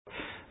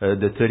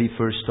the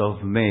 31st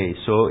of May.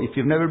 So if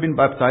you've never been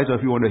baptized, or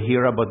if you want to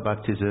hear about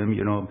baptism,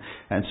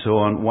 and so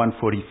on,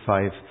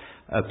 145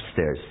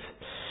 upstairs.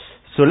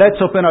 So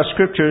let's open our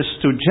scriptures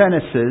to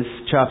Genesis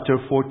chapter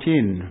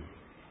 14.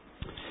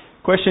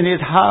 Question is,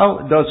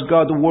 how does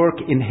God work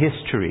in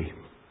history?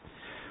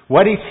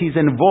 What is His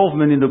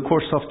involvement in the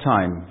course of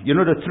time?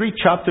 The 3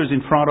 chapters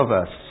in front of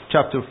us,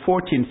 chapter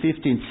 14,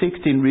 15,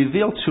 16,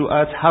 reveal to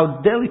us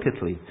how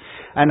delicately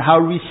and how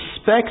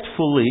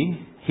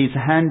respectfully His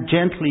hand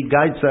gently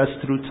guides us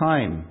through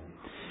time.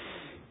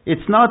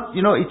 It's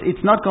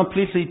not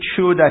completely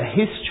true that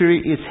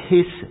history is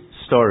His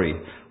story.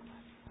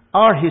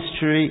 Our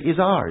history is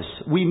ours.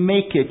 We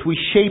make it, we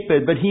shape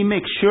it, but He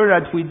makes sure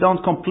that we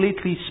don't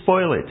completely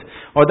spoil it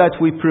or that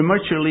we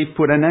prematurely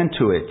put an end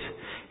to it.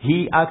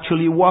 He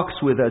actually walks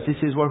with us. This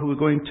is what we're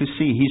going to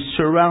see. He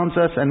surrounds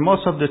us, and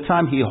most of the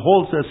time He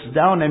holds us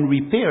down and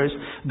repairs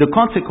the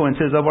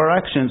consequences of our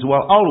actions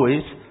while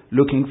always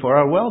looking for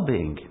our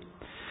well-being.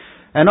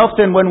 And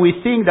often when we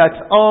think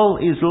that all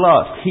is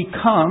lost, He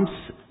comes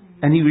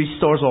and He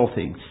restores all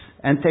things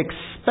and takes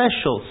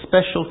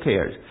special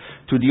care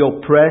to the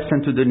oppressed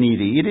and to the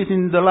needy. It is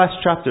in the last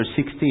chapter,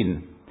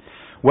 16,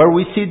 where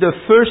we see the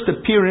first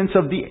appearance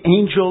of the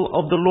angel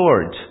of the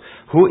Lord,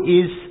 who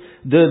is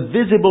the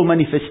visible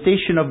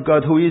manifestation of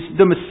God, who is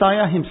the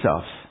Messiah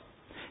Himself.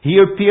 He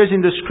appears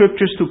in the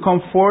scriptures to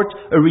comfort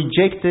a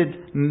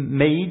rejected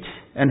maid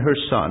and her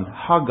son,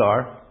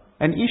 Hagar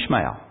and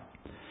Ishmael.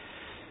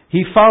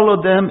 He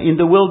followed them in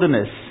the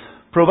wilderness,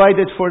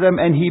 provided for them,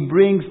 and He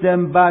brings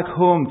them back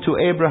home to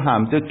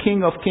Abraham, the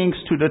King of Kings,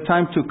 to the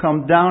time to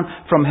come down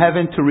from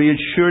heaven to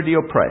reassure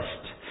the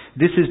oppressed.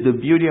 This is the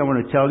beauty, I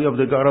want to tell you, of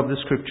the God of the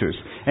Scriptures.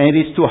 And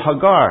it is to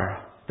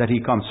Hagar that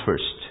He comes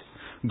first.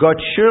 God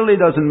surely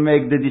doesn't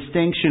make the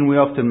distinction we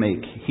often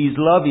make. His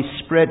love is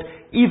spread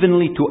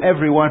evenly to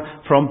everyone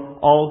from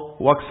all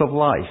walks of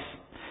life.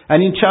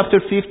 And in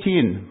chapter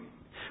 15,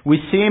 we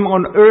see Him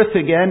on earth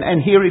again,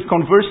 and here He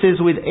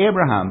converses with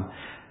Abraham,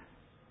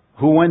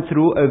 who went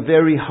through a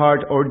very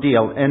hard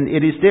ordeal. And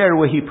it is there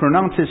where He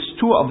pronounces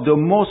 2 of the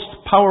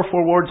most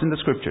powerful words in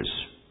the Scriptures.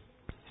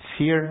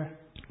 Fear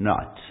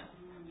not.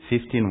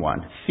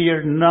 15:1.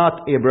 Fear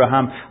not,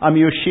 Abraham, I'm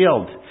your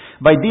shield.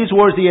 By these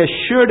words He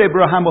assured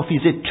Abraham of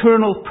His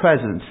eternal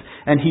presence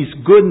and His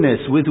goodness,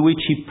 with which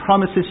He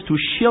promises to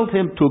shield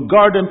him, to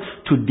guard him,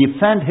 to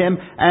defend him,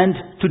 and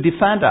to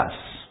defend us.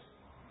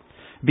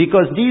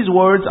 Because these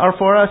words are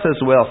for us as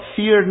well.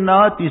 Fear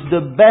not is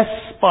the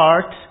best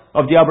part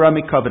of the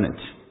Abrahamic covenant,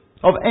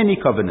 of any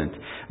covenant.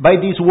 By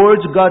these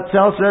words, God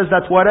tells us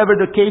that whatever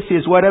the case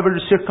is, whatever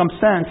the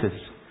circumstances,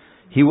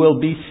 He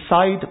will be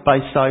side by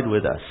side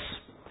with us.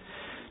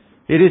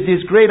 It is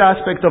this great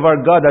aspect of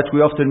our God that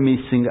we often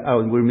miss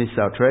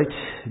out, right?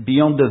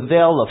 Beyond the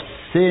veil of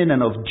sin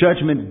and of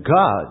judgment,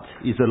 God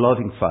is a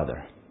loving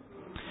Father.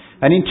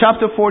 And in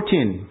chapter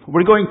 14,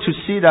 we're going to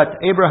see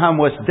that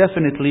Abraham was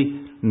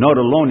definitely not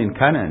alone in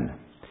Canaan.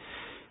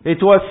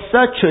 It was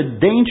such a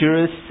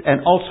dangerous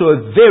and also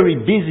a very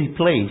busy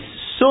place.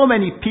 So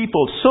many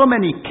people, so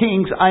many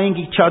kings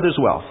eyeing each other's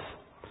wealth.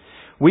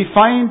 We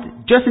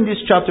find, just in this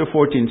chapter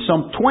 14,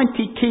 some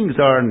 20 kings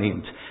are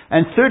named.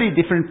 And 30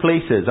 different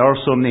places are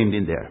also named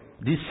in there.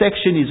 This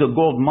section is a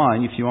gold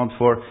mine, if you want,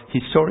 for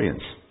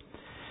historians.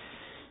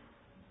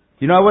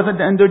 I was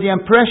under the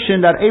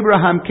impression that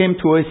Abraham came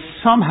to a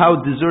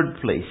somehow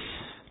deserted place.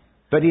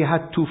 But he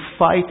had to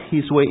fight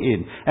his way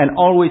in and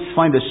always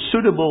find a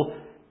suitable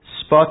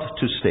spot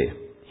to stay.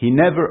 He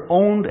never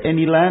owned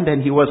any land,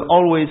 and he was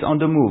always on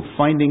the move,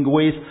 finding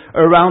ways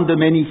around the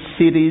many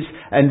cities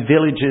and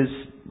villages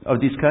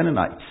of these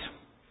Canaanites.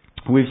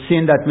 We've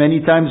seen that many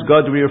times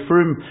God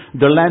reaffirmed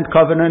the land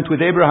covenant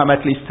with Abraham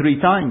at least 3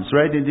 times,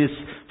 right? In this,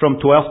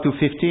 from 12 to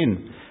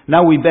 15.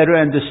 Now we better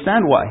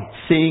understand why,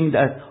 seeing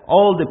that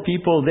all the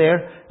people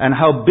there and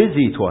how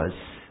busy it was.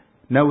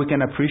 Now we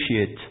can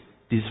appreciate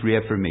these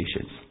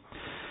reaffirmations.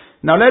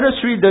 Now let us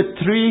read the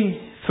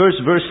 3 first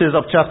verses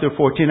of chapter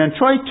 14 and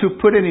try to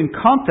put it in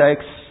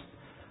context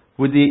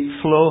with the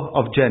flow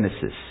of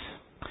Genesis.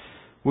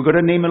 We're going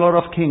to name a lot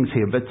of kings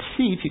here, but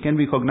see if you can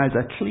recognize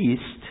at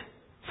least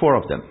 4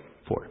 of them.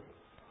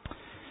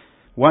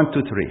 1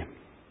 to 3.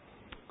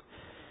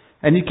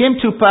 And it came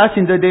to pass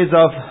in the days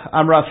of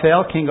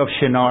Amraphel, king of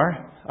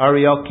Shinar,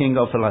 Ariel, king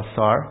of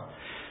Elasar,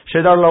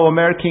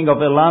 Chedorlaomer, king of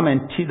Elam,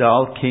 and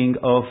Tidal, king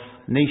of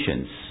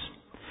nations.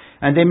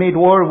 And they made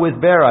war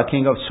with Bera,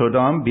 king of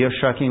Sodom,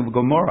 Birsha, king of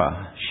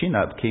Gomorrah,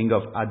 Shinab, king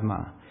of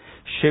Admah,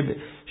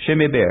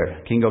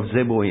 Shemeber, king of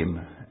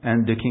Zeboim,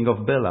 and the king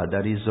of Bela,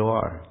 that is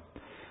Zoar.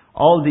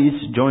 All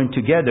these joined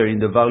together in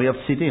the valley of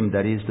Siddim,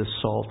 that is the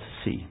Salt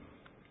Sea.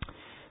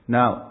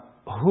 Now,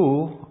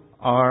 who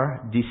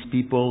are these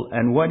people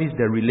and what is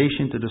their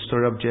relation to the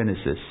story of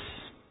Genesis?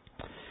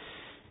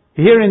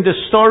 Here in the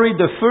story,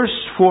 the first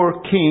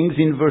 4 kings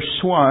in verse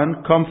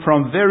 1 come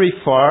from very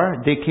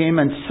far. They came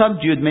and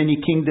subdued many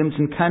kingdoms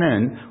in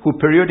Canaan, who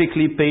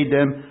periodically paid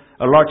them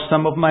a large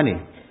sum of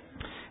money.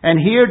 And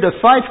here the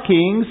 5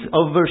 kings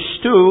of verse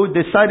 2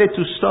 decided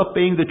to stop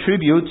paying the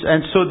tributes,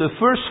 and so the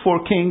first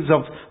 4 kings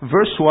of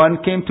verse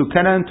 1 came to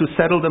Canaan to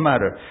settle the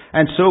matter.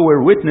 And so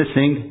we're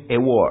witnessing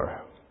a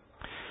war.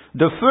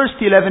 The first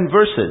 11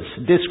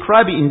 verses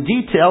describe in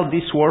detail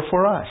this war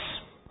for us.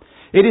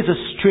 It is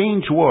a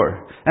strange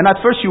war. And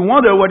at first you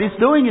wonder what it's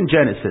doing in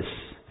Genesis.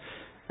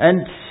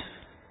 And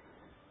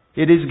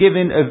it is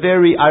given a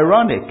very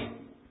ironic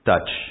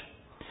touch.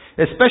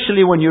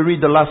 Especially when you read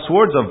the last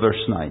words of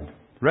verse 9.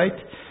 Right?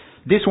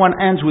 This one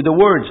ends with the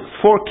words,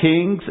 4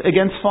 kings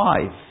against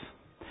 5.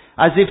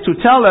 As if to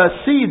tell us,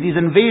 see, these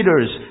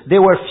invaders, they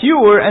were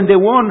fewer and they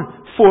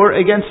won 4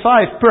 against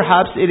 5.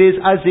 Perhaps it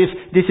is as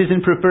if this is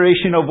in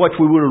preparation of what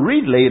we will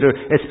read later,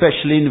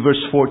 especially in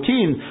verse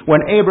 14,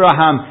 when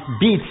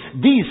Abraham beats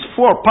these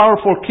 4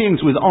 powerful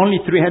kings with only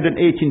 318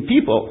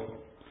 people.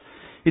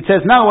 It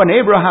says, now when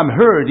Abraham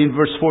heard in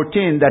verse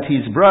 14 that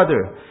his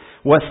brother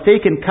was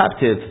taken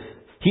captive,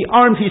 he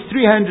armed his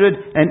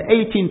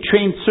 318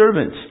 trained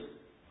servants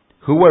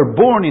who were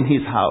born in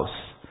his house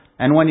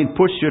and went in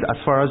pursuit as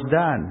far as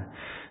Dan.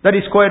 That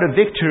is quite a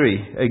victory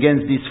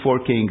against these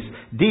 4 kings.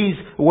 These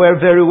were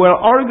very well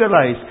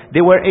organized.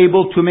 They were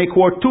able to make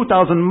war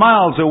 2,000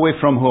 miles away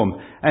from home.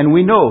 And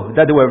we know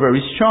that they were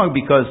very strong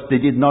because they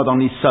did not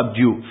only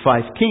subdue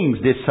 5 kings,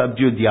 they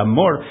subdued the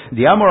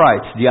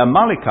Amorites, the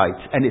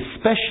Amalekites, and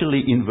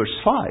especially in verse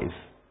 5,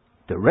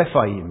 the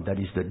Rephaim, that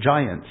is the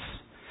giants.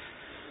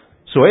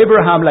 So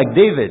Abraham, like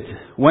David,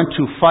 went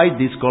to fight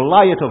this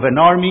Goliath of an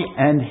army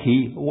and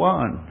he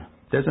won.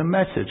 There's a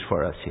message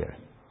for us here.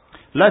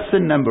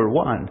 Lesson number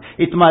 1.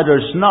 It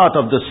matters not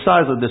of the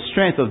size or the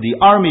strength of the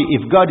army.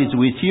 If God is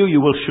with you, you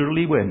will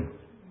surely win.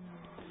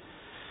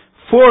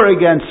 4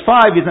 against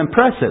 5 is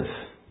impressive.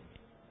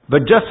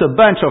 But just a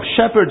bunch of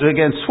shepherds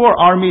against 4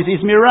 armies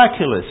is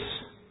miraculous.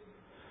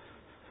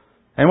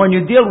 And when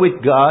you deal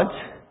with God,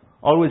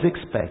 always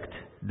expect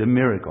the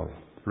miracle,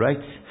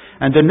 right?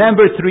 And the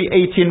number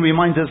 318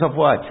 reminds us of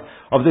what?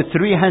 Of the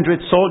 300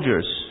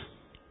 soldiers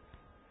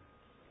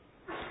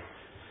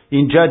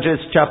in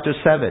Judges chapter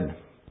 7,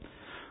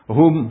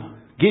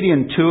 whom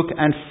Gideon took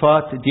and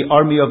fought the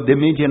army of the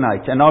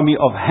Midianites, an army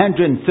of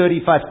 135,000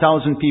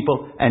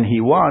 people, and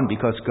he won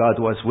because God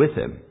was with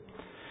him.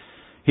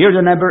 Here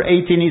the number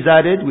 18 is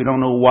added. We don't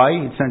know why.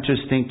 It's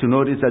interesting to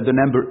notice that the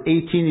number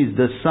 18 is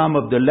the sum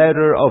of the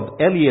letter of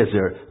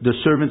Eliezer, the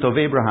servant of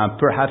Abraham.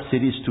 Perhaps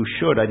it is to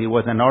show that it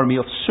was an army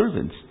of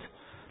servants.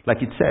 Like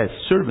it says,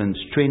 servants,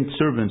 trained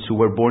servants who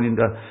were born in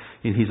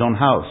his own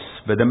house.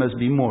 But there must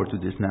be more to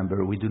this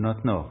number. We do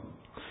not know.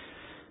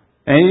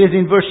 And it is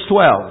in verse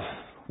 12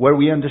 where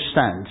we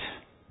understand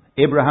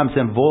Abraham's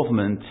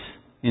involvement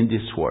in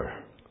this war.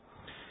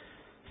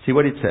 See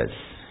what it says.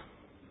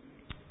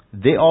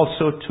 They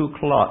also took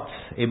Lot,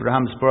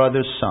 Abraham's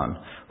brother's son,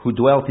 who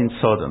dwelt in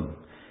Sodom,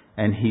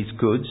 and his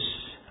goods,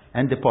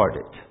 and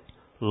departed.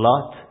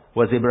 Lot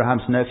was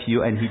Abraham's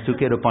nephew, and he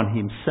took it upon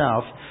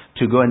himself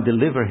to go and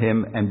deliver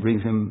him and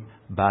bring him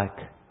back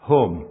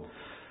home.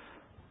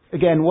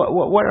 Again,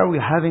 why are we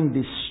having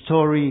this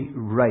story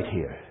right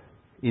here,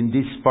 in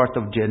this part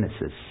of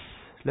Genesis?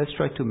 Let's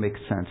try to make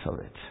sense of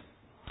it.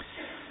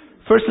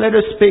 First, let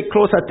us pay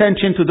close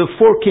attention to the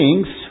 4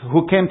 kings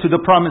who came to the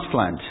promised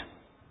land.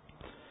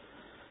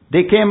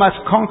 They came as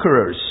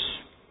conquerors.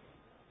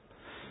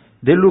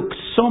 They look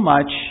so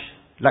much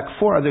like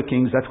 4 other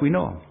kings that we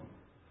know.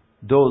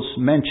 Those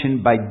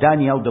mentioned by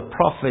Daniel the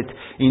prophet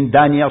in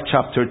Daniel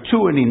chapter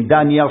 2 and in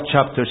Daniel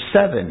chapter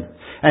 7.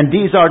 And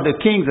these are the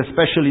kings,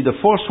 especially the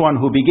 4th one,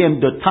 who began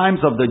the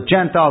times of the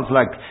Gentiles,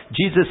 like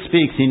Jesus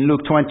speaks in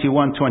Luke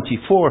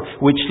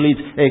 21:24, which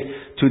leads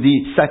to the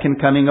second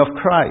coming of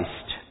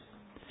Christ.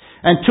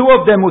 And 2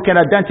 of them we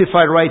can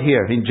identify right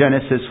here in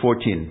Genesis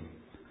 14.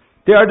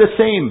 They are the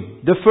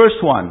same. The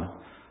first one,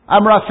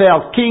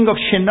 Amraphel, king of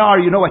Shinar.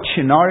 You know what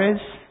Shinar is?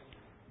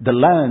 The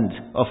land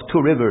of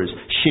 2 rivers.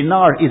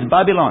 Shinar is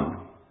Babylon.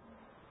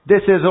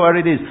 This is what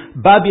it is.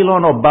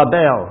 Babylon or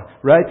Babel,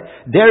 right?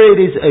 There it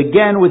is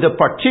again with a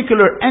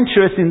particular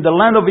interest in the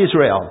land of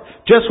Israel.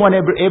 Just when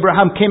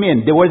Abraham came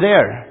in, they were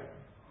there.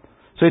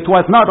 So it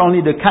was not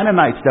only the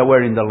Canaanites that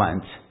were in the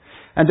land.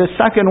 And the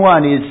second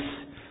one is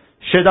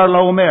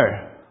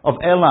Chedorlaomer of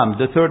Elam,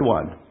 the 3rd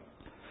one.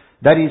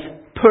 That is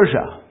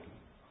Persia.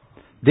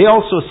 They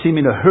also seem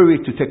in a hurry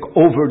to take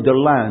over the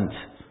land.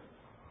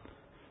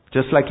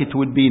 Just like it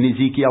would be in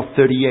Ezekiel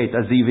 38,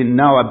 as even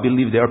now I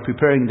believe they are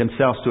preparing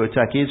themselves to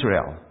attack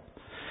Israel.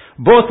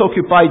 Both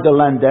occupied the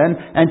land then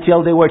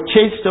until they were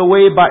chased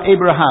away by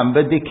Abraham,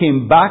 but they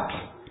came back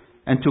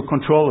and took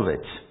control of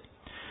it.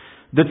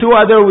 The 2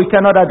 other, we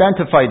cannot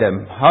identify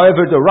them.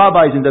 However, the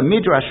rabbis in the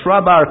Midrash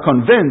Rabbah are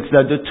convinced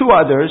that the 2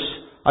 others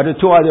are the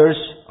 2 others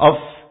of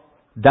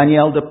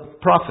Daniel the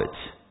prophet.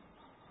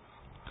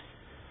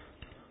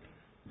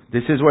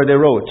 This is where they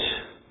wrote.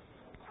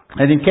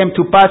 And it came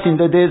to pass in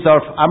the days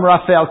of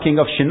Amraphel, king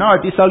of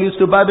Shinar, this alludes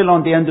to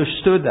Babylon. They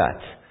understood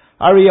that.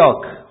 Ariel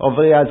of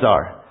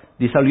Eleazar,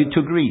 this alludes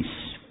to Greece.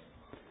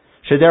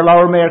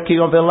 Chedorlaomer, king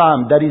of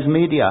Elam, that is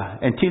Media.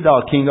 And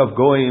Tidal, king of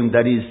Goim,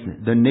 that is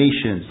the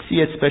nations. See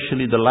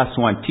especially the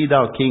last one.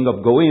 Tidal, king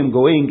of Goim.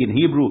 Goim in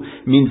Hebrew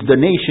means the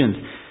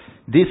nations.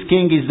 This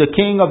king is the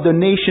king of the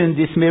nations.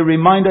 This may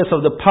remind us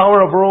of the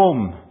power of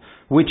Rome,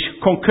 which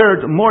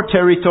conquered more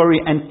territory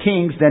and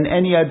kings than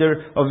any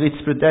other of its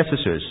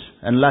predecessors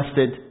and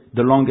lasted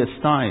the longest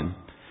time.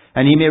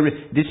 And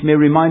this may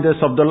remind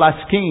us of the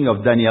last king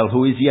of Daniel,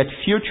 who is yet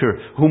future,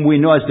 whom we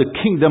know as the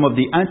kingdom of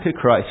the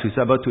Antichrist, who is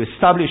about to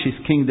establish his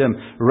kingdom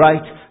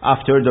right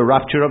after the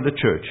rapture of the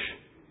church.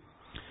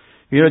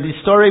 You know, this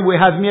story we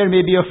have here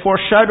may be a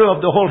foreshadow of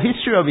the whole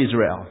history of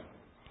Israel.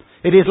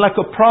 It is like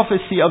a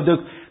prophecy of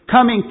the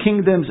coming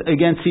kingdoms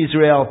against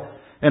Israel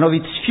and of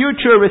its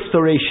future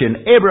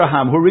restoration.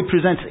 Abraham, who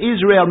represents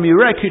Israel,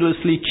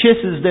 miraculously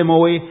chases them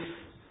away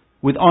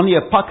with only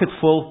a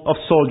pocketful of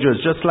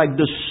soldiers, just like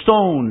the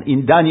stone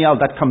in Daniel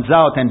that comes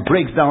out and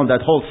breaks down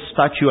that whole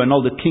statue, and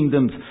all the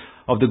kingdoms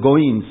of the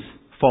Goims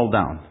fall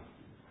down.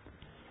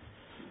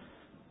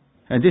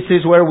 And this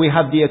is where we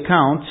have the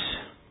account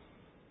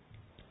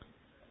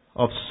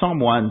of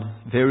someone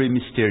very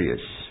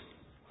mysterious.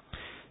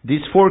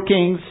 These four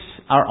kings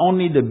are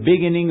only the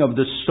beginning of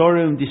the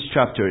story in this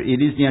chapter.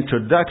 It is the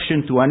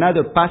introduction to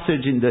another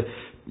passage in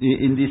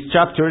this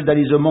chapter that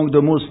is among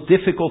the most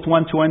difficult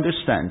one to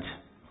understand.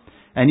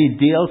 And he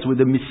deals with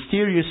a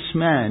mysterious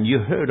man. You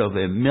heard of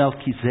him,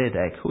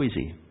 Melchizedek. Who is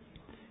he?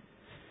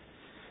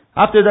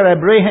 After that,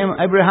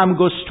 Abraham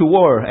goes to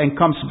war and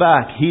comes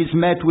back. He is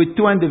met with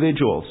two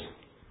individuals.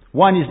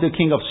 One is the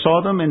king of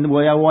Sodom, and the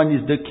other one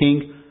is the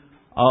king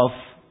of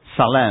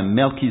Salem,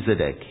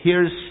 Melchizedek.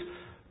 Here's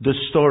the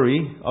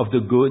story of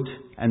the good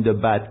and the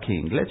bad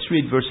king. Let's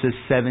read verses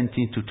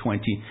 17 to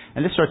 20,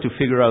 and let's try to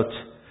figure out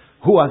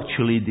who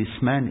actually this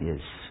man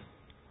is.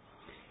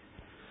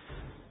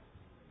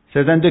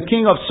 So then the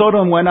king of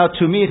Sodom went out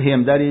to meet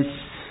him, that is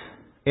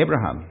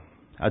Abraham,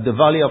 at the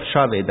valley of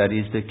Shaveh, that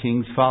is the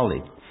king's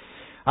valley.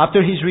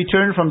 After his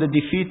return from the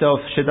defeat of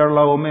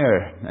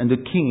Chedorlaomer and the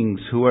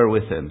kings who were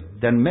with him,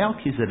 then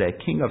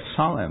Melchizedek, king of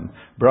Salem,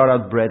 brought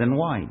out bread and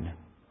wine.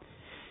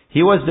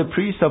 He was the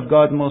priest of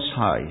God Most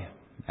High,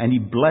 and he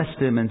blessed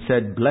him and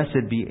said,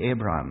 "Blessed be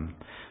Abraham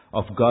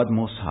of God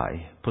Most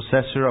High,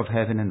 possessor of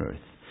heaven and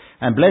earth.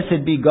 And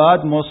blessed be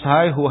God Most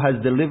High, who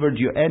has delivered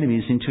your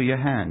enemies into your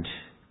hand."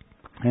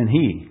 And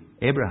he,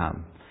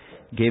 Abraham,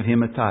 gave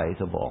him a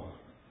tithe of all.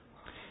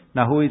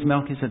 Now, who is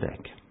Melchizedek?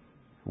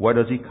 Where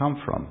does he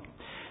come from?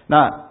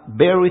 Now,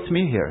 bear with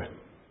me here,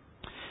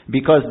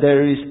 because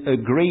there is a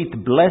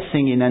great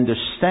blessing in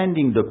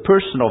understanding the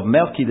person of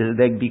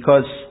Melchizedek,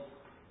 because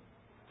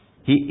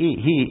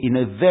he in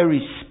a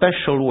very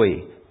special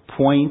way,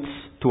 points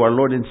to our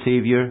Lord and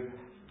Savior,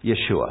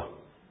 Yeshua.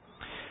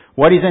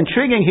 What is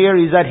intriguing here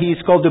is that he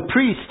is called the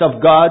priest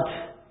of God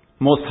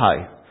Most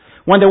High,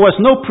 when there was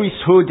no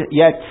priesthood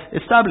yet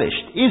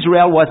established.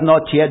 Israel was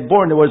not yet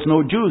born. There was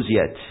no Jews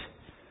yet.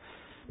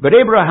 But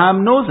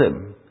Abraham knows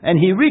him, and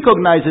he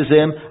recognizes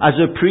him as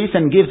a priest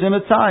and gives him a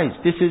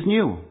tithe. This is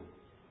new.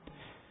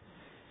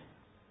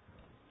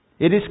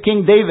 It is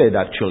King David,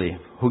 actually,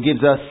 who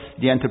gives us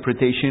the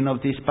interpretation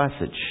of this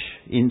passage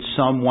in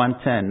Psalm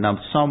 110. Now,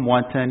 Psalm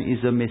 110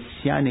 is a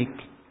Messianic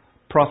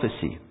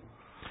prophecy.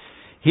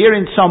 Here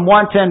in Psalm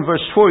 110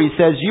 verse 4, he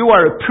says, "You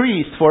are a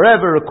priest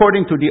forever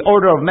according to the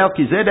order of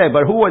Melchizedek."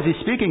 But who was he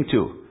speaking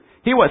to?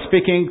 He was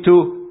speaking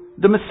to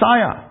the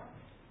Messiah.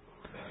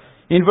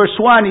 In verse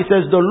 1, he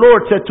says, "The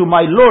Lord said to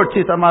my Lord,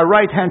 sit at my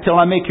right hand till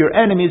I make your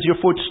enemies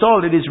your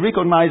footstool." It is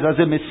recognized as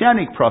a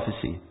Messianic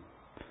prophecy.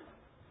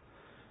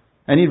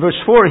 And in verse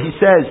 4, he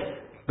says,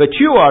 "But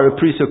you are a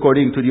priest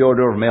according to the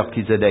order of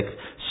Melchizedek."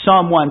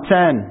 Psalm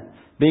 110,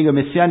 being a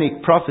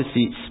Messianic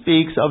prophecy,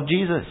 speaks of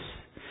Jesus.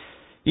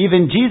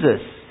 Even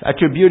Jesus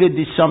attributed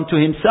this psalm to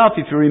himself,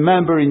 if you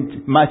remember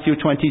in Matthew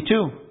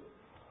 22.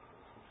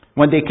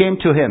 When they came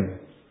to him,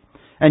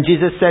 and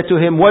Jesus said to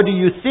him, "What do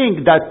you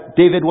think that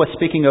David was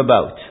speaking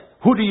about?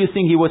 Who do you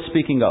think he was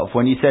speaking of?"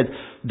 When he said,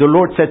 "The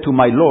Lord said to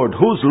my Lord."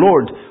 Who's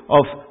Lord?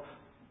 Of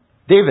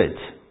David,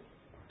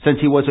 since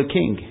he was a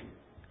king.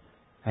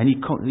 And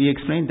he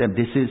explained them,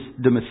 this is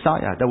the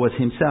Messiah. That was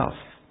himself.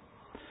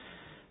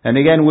 And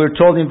again, we're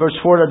told in verse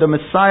 4 that the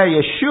Messiah,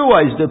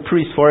 Yeshua, is the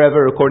priest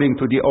forever according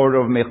to the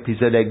order of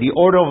Melchizedek. The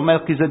order of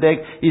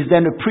Melchizedek is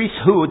then a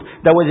priesthood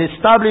that was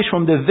established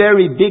from the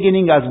very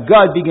beginning as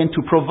God began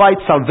to provide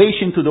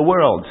salvation to the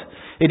world.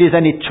 It is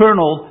an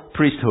eternal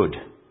priesthood.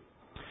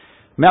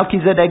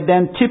 Melchizedek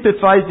then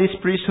typifies this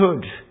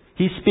priesthood.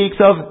 He speaks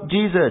of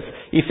Jesus.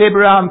 If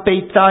Abraham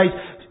paid tithes,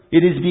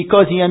 it is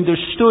because he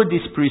understood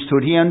this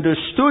priesthood. He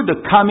understood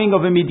the coming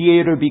of a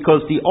mediator,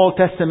 because the Old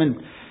Testament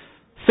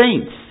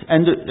saints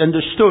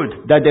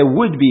understood that there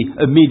would be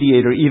a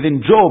mediator.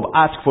 Even Job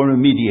asked for a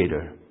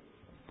mediator.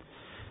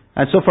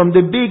 And so from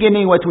the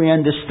beginning, what we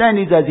understand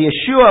is that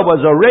Yeshua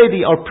was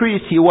already our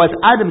priest. He was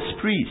Adam's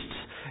priest.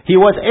 He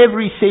was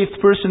every saved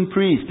person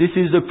priest. This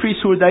is the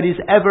priesthood that is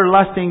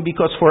everlasting,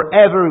 because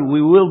forever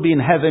we will be in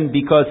heaven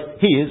because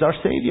He is our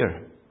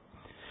Savior.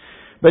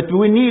 But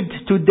we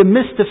need to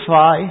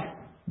demystify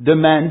the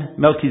man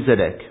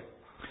Melchizedek.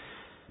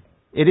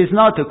 It is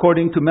not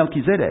according to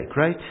Melchizedek,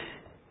 right?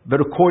 But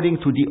according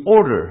to the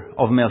order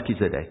of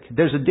Melchizedek.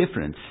 There's a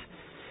difference.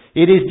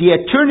 It is the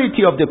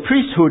eternity of the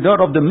priesthood, not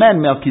of the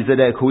man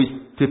Melchizedek,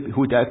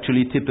 who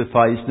actually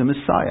typifies the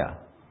Messiah.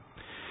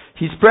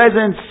 His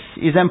presence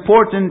is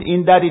important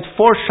in that it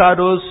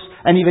foreshadows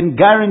and even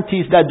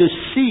guarantees that the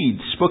seed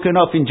spoken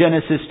of in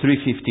Genesis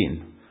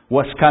 3:15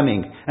 was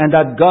coming, and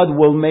that God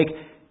will make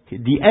his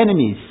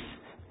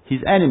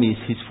enemies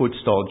his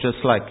footstool,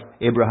 just like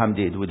Abraham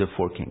did with the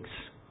 4 kings.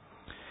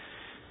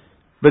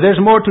 But there's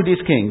more to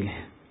this king.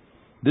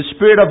 The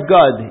Spirit of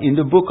God in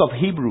the book of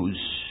Hebrews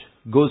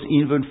goes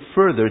even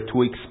further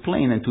to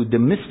explain and to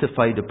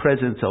demystify the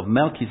presence of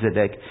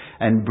Melchizedek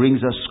and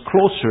brings us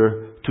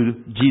closer to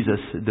Jesus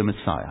the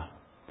Messiah.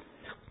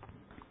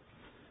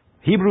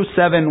 Hebrews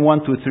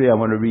 7:1-3, I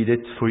want to read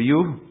it for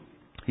you.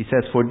 He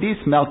says, "For this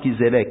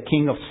Melchizedek,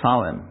 king of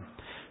Salem,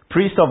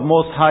 priest of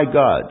Most High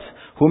God,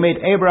 who made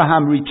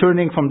Abraham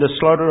returning from the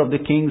slaughter of the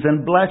kings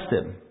and blessed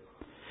him,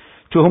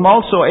 to whom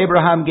also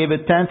Abraham gave a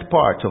 10th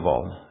part of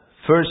all,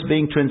 first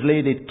being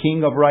translated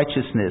King of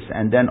Righteousness,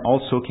 and then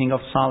also King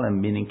of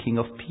Salem, meaning King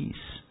of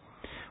Peace,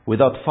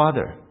 without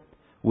father,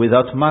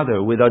 without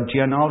mother, without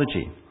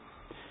genealogy,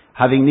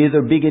 having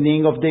neither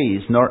beginning of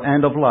days nor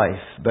end of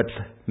life, but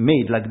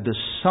made like the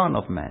Son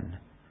of Man,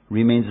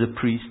 remains a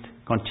priest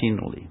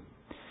continually."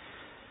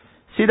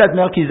 See that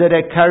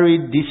Melchizedek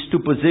carried these 2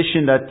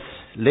 positions that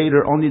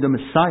later only the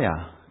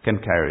Messiah can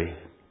carry,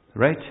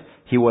 right?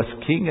 He was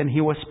king and he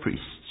was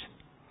priest.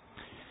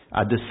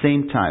 At the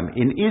same time,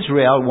 in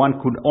Israel, one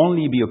could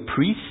only be a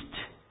priest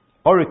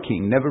or a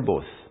king, never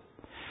both.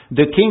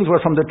 The kings were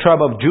from the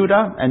tribe of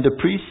Judah and the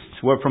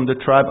priests were from the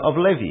tribe of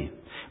Levi.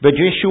 But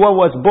Yeshua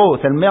was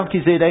both, and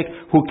Melchizedek,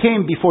 who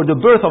came before the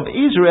birth of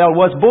Israel,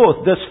 was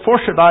both, thus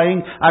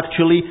foreshadowing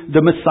actually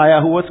the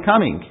Messiah who was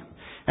coming.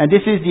 And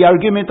this is the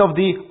argument of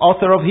the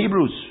author of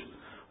Hebrews.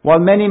 While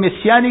many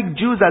Messianic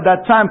Jews at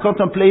that time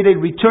contemplated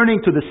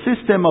returning to the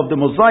system of the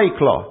Mosaic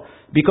law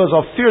because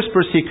of fierce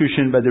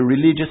persecution by the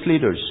religious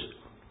leaders,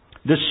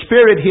 the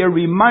Spirit here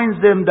reminds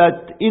them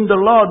that in the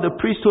law the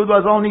priesthood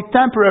was only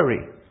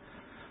temporary.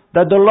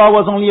 That the law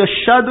was only a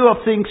shadow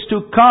of things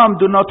to come.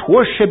 Do not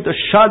worship the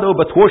shadow,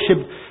 but worship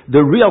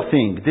the real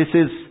thing. This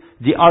is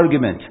the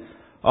argument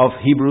of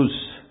Hebrews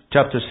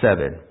chapter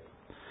 7.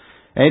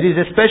 And it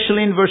is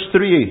especially in verse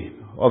 3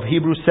 of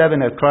Hebrews 7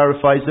 that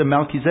clarifies the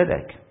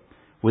Melchizedek.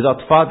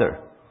 Without father,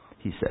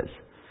 he says.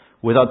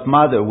 Without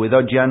mother,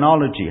 without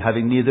genealogy,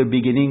 having neither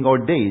beginning or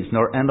days,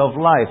 nor end of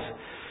life.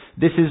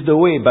 This is the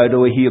way, by the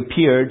way, he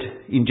appeared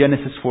in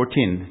Genesis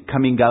 14,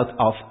 coming out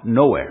of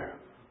nowhere.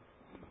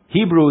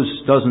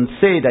 Hebrews doesn't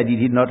say that he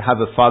did not have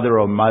a father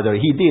or mother.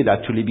 He did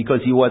actually, because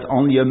he was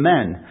only a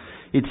man.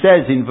 It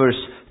says in verse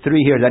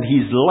 3 here that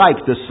he's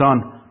like the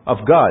Son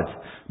of God.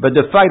 But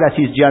the fact that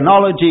his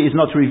genealogy is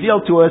not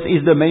revealed to us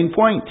is the main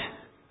point.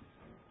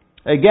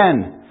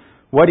 Again,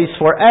 what is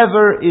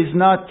forever is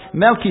not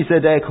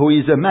Melchizedek, who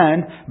is a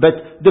man,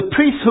 but the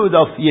priesthood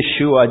of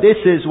Yeshua.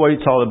 This is what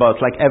it's all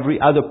about. Like every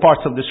other part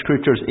of the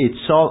scriptures,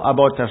 it's all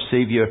about our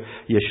Savior,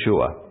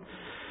 Yeshua.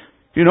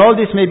 You know, all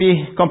this may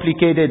be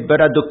complicated,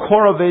 but at the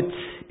core of it,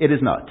 it is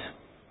not.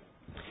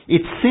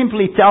 It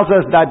simply tells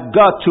us that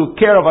God took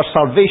care of our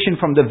salvation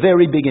from the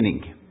very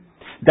beginning.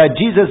 That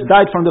Jesus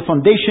died from the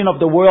foundation of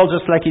the world,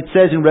 just like it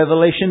says in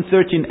Revelation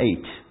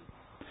 13:8.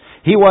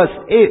 He was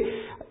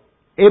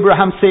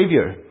Abraham's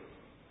Savior.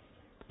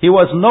 He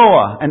was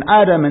Noah and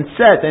Adam and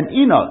Seth and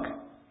Enoch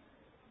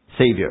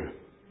Savior.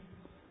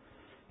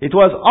 It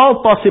was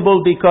all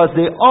possible because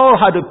they all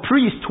had a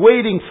priest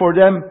waiting for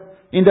them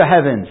in the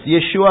heavens.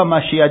 Yeshua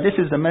Mashiach. This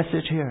is the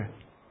message here.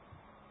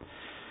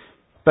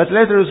 But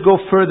let us go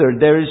further.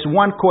 There is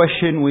one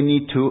question we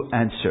need to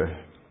answer.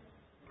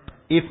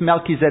 If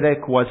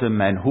Melchizedek was a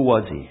man, who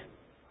was he?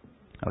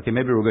 Okay,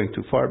 maybe we're going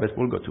too far, but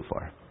we'll go too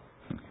far.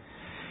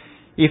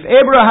 If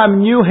Abraham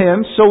knew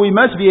him, so we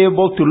must be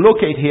able to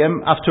locate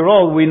him. After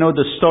all, we know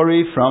the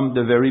story from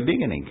the very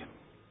beginning.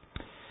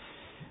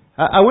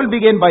 I will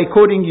begin by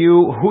quoting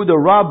you who the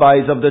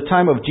rabbis of the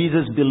time of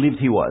Jesus believed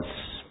he was.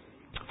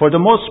 For the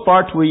most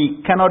part,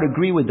 we cannot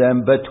agree with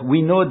them, but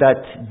we know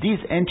that these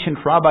ancient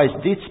rabbis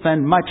did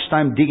spend much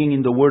time digging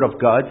in the Word of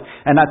God,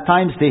 and at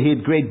times they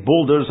hid great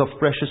boulders of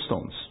precious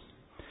stones.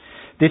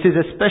 This is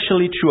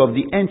especially true of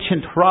the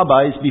ancient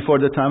rabbis before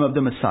the time of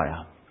the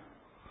Messiah.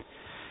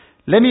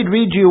 Let me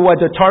read you what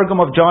the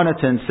Targum of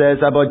Jonathan says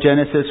about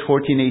Genesis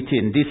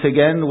 14:18. This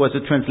again was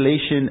a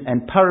translation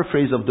and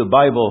paraphrase of the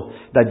Bible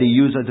that they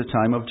used at the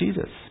time of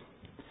Jesus.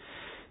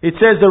 It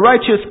says, the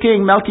righteous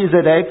king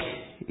Melchizedek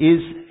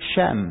is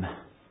Shem,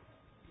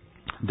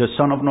 the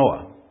son of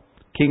Noah,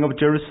 king of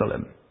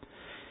Jerusalem.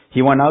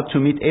 He went out to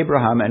meet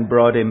Abraham and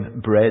brought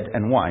him bread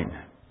and wine.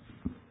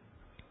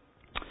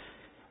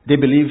 They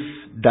believe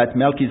that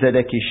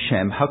Melchizedek is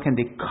Shem. How can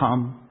they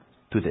come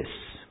to this?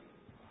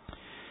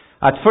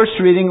 At first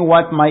reading,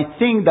 one might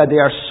think that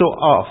they are so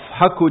off.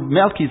 How could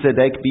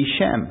Melchizedek be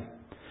Shem?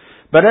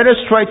 But let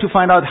us try to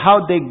find out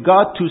how they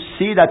got to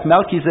see that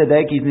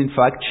Melchizedek is in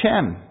fact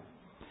Shem.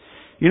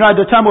 You know, at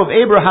the time of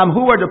Abraham,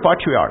 who were the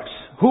patriarchs?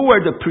 Who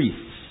were the priests?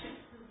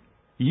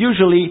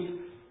 Usually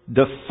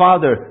the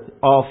father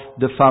of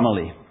the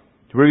family.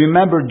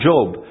 Remember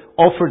Job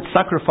offered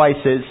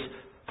sacrifices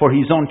for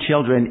his own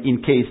children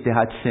in case they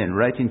had sinned,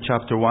 right, in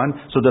chapter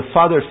 1. So the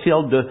father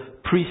filled the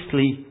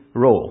priestly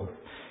role.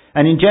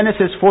 And in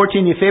Genesis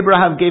 14, if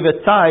Abraham gave a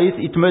tithe,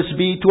 it must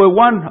be to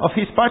one of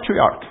his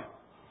patriarch.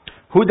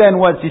 Who then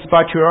was this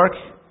patriarch?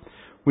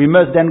 We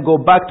must then go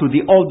back to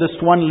the oldest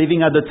one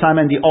living at the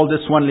time, and the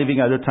oldest one living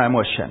at the time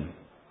was Shem.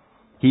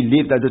 He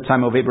lived at the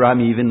time of Abraham,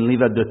 he even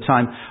lived at the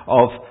time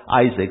of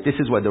Isaac. This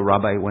is why the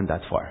rabbi went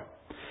that far.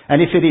 And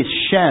if it is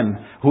Shem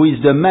who is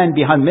the man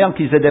behind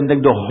Melchizedek,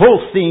 then the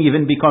whole thing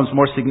even becomes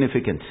more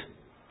significant.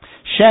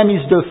 Shem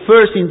is the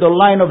first in the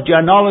line of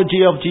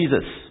genealogy of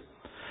Jesus.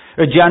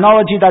 A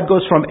genealogy that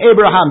goes from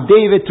Abraham,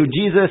 David to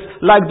Jesus,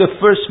 like the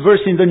first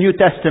verse in the New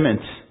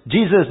Testament.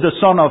 Jesus, the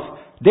son of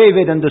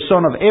David and the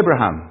son of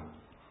Abraham.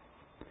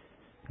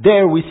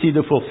 There we see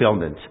the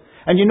fulfillment.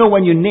 And you know,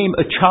 when you name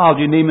a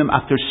child, you name him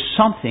after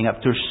something,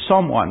 after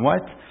someone.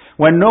 What?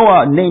 When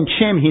Noah named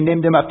Shem, he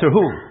named him after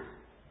who?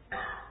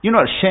 You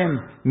know, Shem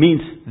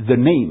means the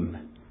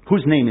name.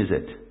 Whose name is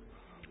it?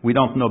 We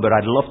don't know, but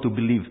I'd love to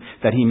believe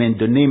that he meant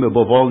the name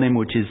above all name,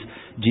 which is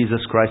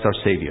Jesus Christ, our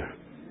Savior.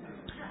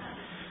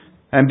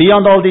 And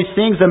beyond all these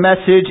things, the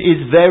message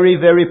is very,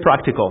 very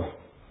practical.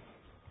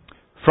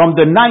 From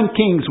the 9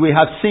 kings we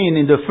have seen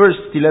in the first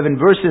 11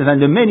 verses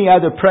and the many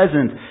other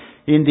present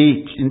in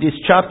this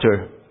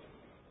chapter,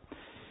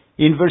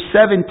 in verse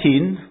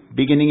 17,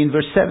 beginning in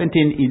verse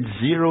 17,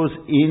 it zeroes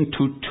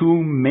into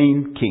 2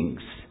 main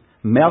kings,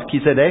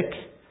 Melchizedek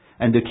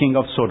and the king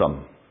of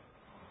Sodom,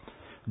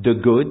 the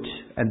good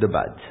and the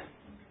bad.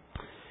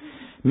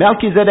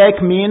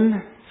 Melchizedek means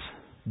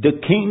the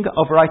king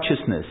of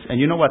righteousness. And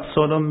you know what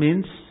Sodom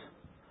means?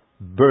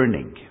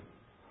 Burning.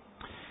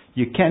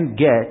 You can't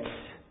get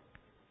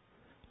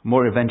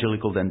more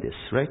evangelical than this,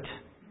 right?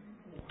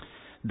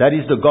 That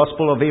is the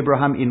gospel of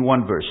Abraham in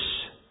one verse.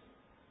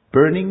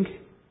 Burning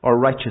or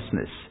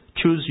righteousness.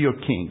 Choose your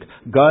king.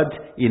 God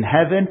in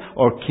heaven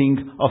or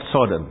king of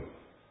Sodom.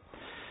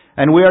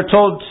 And we are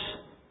told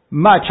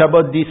much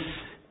about this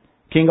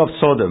king of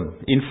Sodom.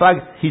 In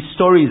fact, his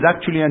story is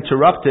actually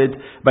interrupted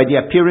by the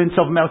appearance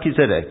of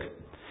Melchizedek.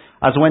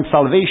 As when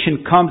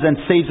salvation comes and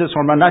saves us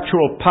from a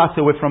natural path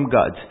away from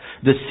God.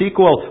 The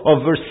sequel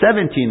of verse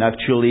 17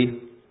 actually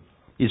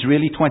is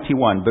really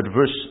 21, but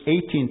verse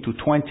 18 to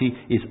 20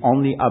 is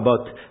only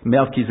about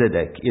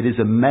Melchizedek. It is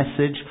a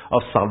message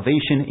of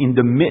salvation in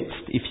the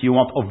midst, if you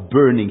want, of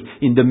burning,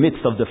 in the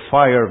midst of the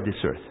fire of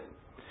this earth.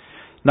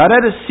 Now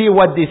let us see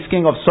what this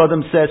king of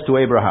Sodom says to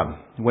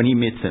Abraham when he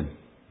meets him.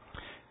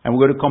 And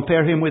we're going to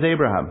compare him with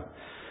Abraham.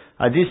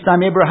 At this time,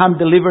 Abraham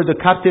delivered the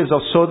captives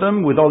of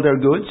Sodom with all their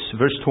goods.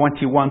 Verse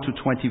 21 to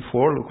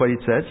 24, look what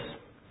it says.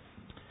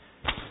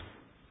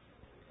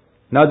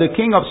 Now the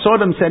king of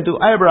Sodom said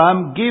to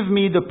Abraham, give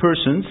me the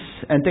persons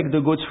and take the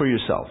goods for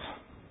yourself.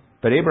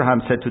 But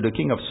Abraham said to the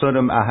king of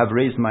Sodom, I have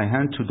raised my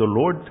hand to the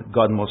Lord,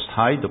 God Most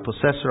High, the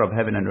possessor of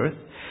heaven and earth,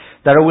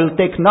 that I will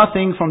take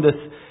nothing from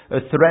a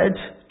thread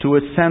to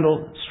a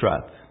sandal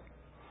strap.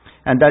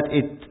 And that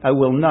I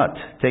will not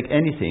take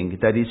anything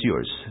that is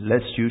yours,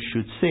 lest you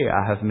should say,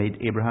 I have made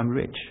Abraham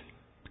rich,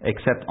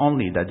 except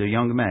only that the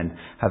young men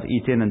have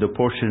eaten in the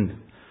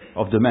portion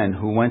of the men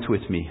who went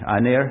with me,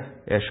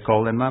 Aner,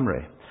 Eshcol, and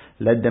Mamre.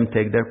 Let them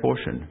take their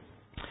portion.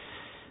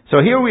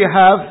 So here we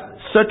have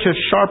such a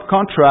sharp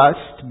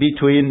contrast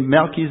between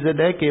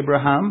Melchizedek,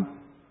 Abraham,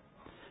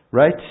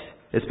 right?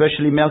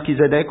 Especially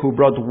Melchizedek, who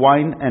brought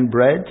wine and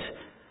bread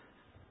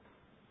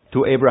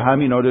to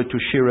Abraham in order to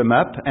cheer him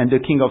up, and the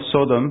king of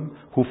Sodom,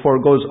 who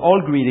forgoes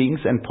all greetings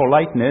and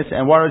politeness.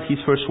 And what are his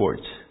first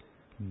words?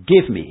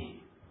 Give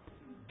me.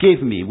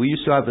 Give me. We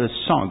used to have a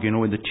song,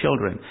 with the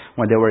children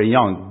when they were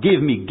young.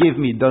 Give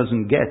me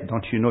doesn't get.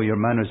 Don't you know your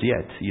manners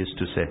yet? Used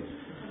to say.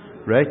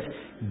 Right?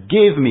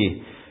 Give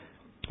me.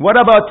 What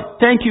about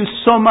thank you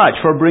so much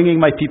for bringing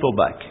my people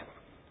back?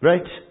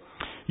 Right?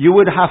 You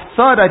would have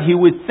thought that he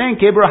would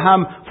thank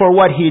Abraham for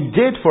what he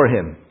did for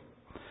him.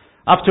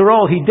 After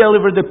all, he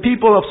delivered the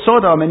people of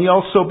Sodom and he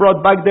also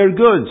brought back their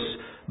goods.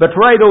 But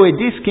right away,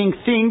 this king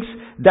thinks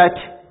that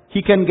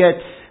he can get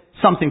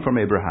something from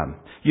Abraham.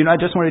 I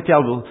just want to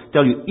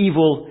tell you,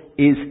 evil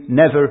is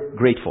never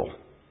grateful.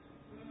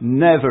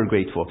 Never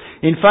grateful.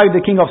 In fact,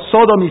 the king of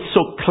Sodom is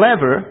so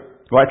clever,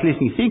 or at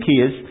least he thinks he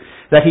is,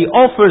 that he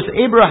offers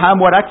Abraham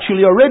what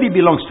actually already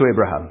belongs to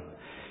Abraham.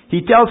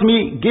 He tells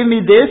me, give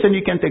me this and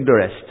you can take the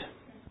rest.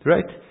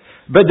 Right?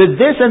 But the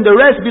this and the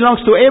rest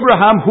belongs to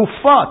Abraham, who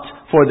fought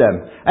for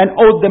them and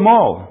owed them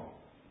all.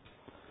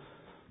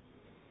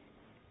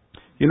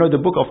 The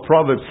book of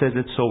Proverbs says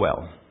it so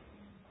well.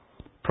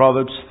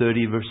 Proverbs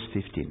 30 verse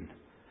 15.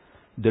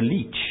 The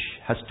leech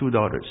has 2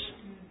 daughters.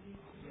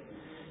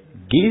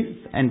 Give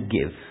and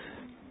give.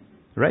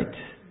 Right?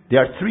 There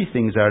are 3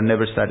 things that are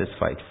never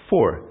satisfied.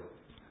 4.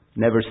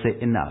 Never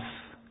say enough.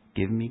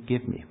 Give me.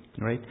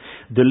 Right?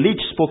 The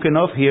leech spoken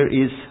of here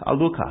is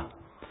aluka,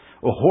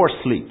 a horse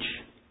leech.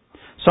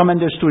 Some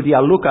understood the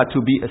aluka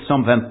to be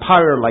some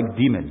vampire-like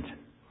demon.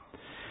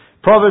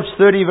 Proverbs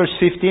 30 verse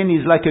 15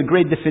 is like a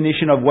great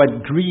definition of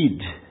what greed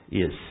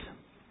is.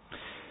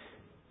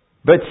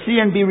 But see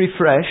and be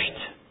refreshed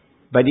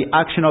by the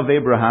action of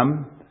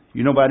Abraham.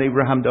 You know what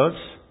Abraham does?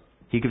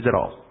 He gives it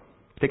all.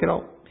 Take it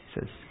all. He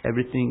says,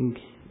 everything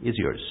is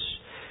yours.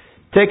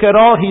 Take it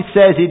all. He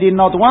says he did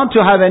not want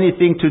to have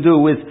anything to do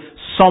with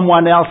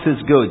someone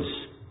else's goods.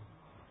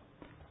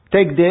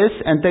 Take this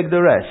and take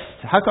the rest.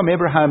 How come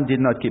Abraham did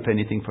not keep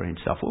anything for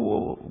himself?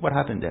 What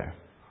happened there?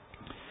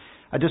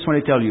 I just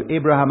want to tell you,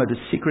 Abraham had a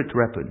secret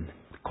weapon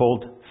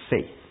called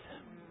faith.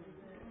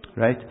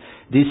 Right?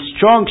 This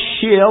strong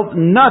shield,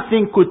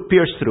 nothing could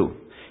pierce through.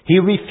 He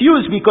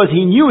refused because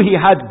he knew he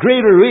had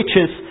greater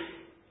riches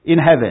in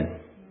heaven.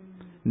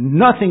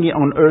 Nothing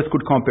on earth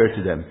could compare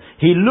to them.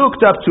 He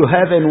looked up to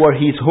heaven where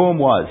his home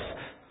was.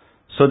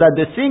 So that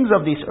the things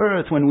of this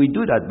earth, when we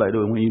do that, by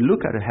the way, when you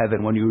look at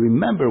heaven, when you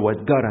remember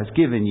what God has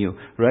given you,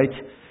 right?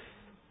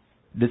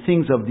 The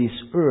things of this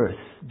earth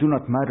do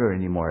not matter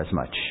anymore as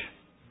much.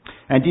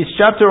 And this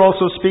chapter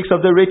also speaks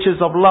of the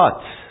riches of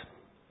Lot.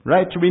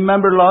 Right?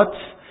 Remember Lot?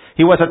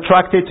 He was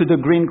attracted to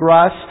the green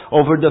grass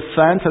over the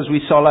fence, as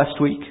we saw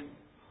last week.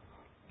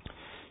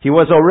 He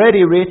was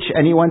already rich,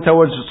 and he went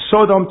towards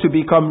Sodom to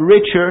become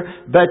richer,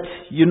 but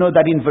you know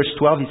that in verse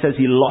 12 he says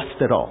he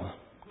lost it all,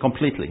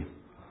 completely.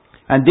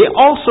 And they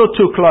also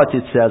took Lot,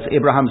 it says,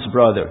 Abraham's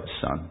brother,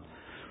 son,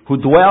 who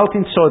dwelt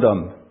in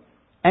Sodom,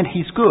 and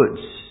his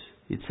goods,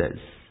 it says.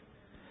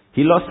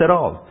 He lost it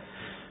all.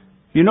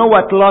 You know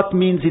what Lot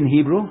means in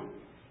Hebrew?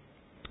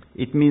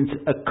 It means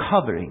a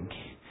covering.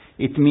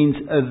 It means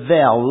a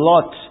veil.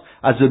 Lot,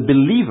 as a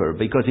believer,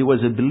 because he was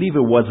a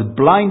believer, was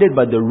blinded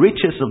by the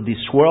riches of this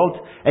world,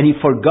 and he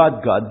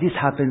forgot God. This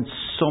happens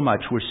so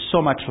much. We're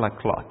so much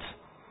like Lot.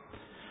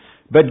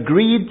 But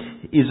greed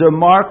is a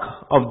mark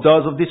of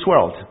those of this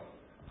world.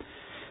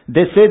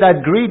 They say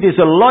that greed is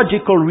a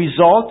logical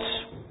result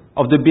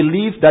of the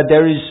belief that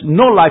there is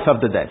no life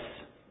after death.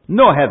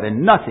 No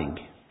heaven, nothing.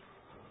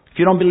 If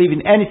you don't believe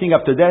in anything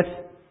after death,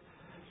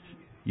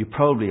 you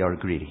probably are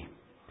greedy.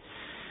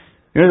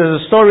 You know,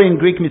 there's a story in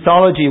Greek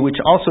mythology which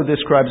also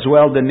describes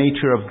well the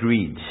nature of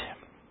greed.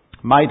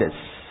 Midas,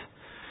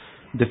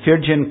 the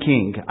Phrygian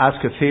king,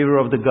 asked a favor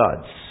of the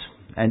gods,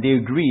 and they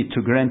agreed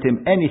to grant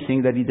him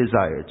anything that he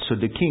desired. So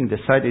the king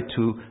decided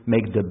to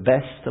make the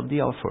best of the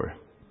offer.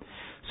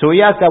 So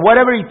he asked that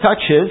whatever he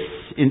touches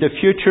in the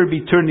future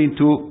be turned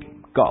into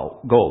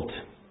gold.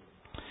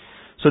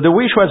 So the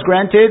wish was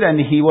granted, and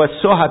he was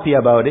so happy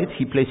about it,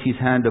 he placed his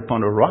hand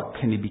upon a rock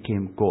and it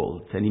became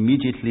gold. And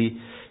immediately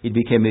it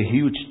became a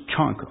huge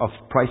chunk of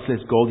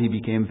priceless gold. He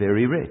became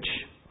very rich.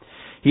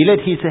 He laid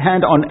his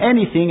hand on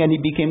anything and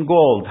it became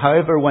gold.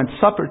 However, when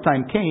supper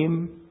time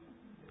came,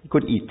 he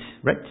could eat,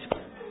 right?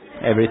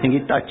 Everything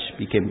he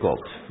touched became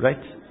gold, right?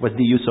 What's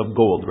the use of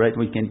gold, right?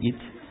 We can eat.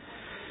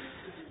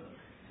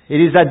 It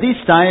is at this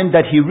time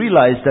that he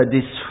realized that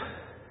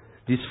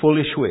this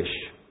foolish wish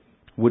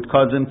would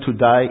cause him to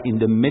die in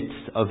the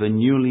midst of a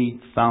newly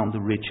found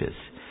riches.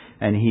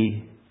 And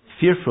he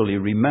fearfully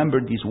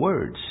remembered these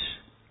words.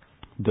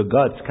 The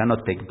gods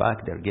cannot take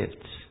back their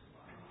gifts.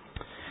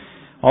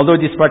 Although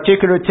this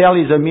particular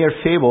tale is a mere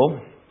fable,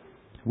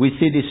 we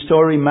see this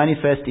story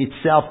manifest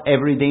itself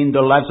every day in the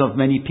lives of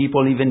many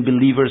people, even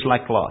believers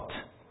like Lot.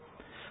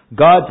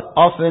 God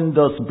often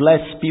does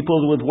bless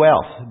people with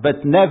wealth,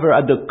 but never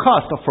at the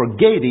cost of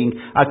forgetting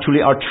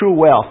actually our true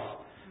wealth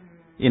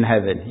in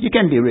heaven. You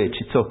can be rich,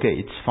 it's okay,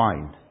 it's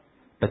fine.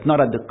 But not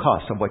at the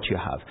cost of what you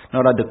have.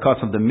 Not at the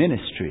cost of the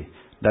ministry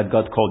that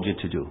God called you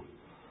to do.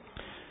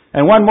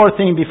 And one more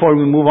thing before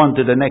we move on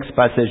to the next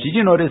passage. Did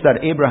you notice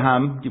that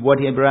what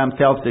Abraham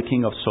tells the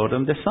king of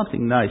Sodom? There's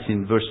something nice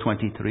in verse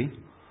 23.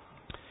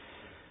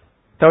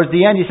 Towards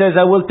the end he says,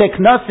 I will take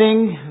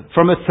nothing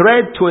from a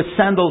thread to a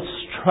sandal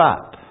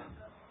strap.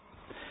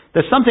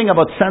 There's something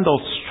about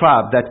sandal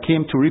strap that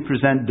came to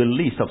represent the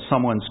least of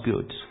someone's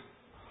goods.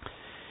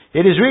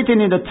 It is written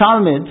in the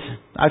Talmud,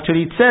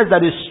 actually it says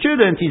that a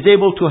student is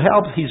able to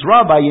help his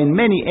rabbi in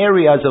many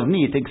areas of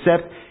need,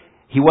 except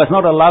he was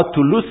not allowed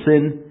to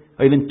loosen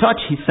or even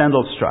touch his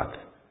sandal strap.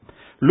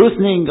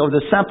 Loosening of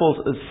the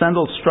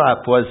sandal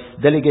strap was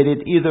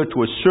delegated either to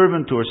a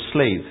servant or a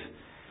slave.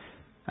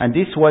 And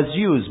this was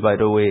used, by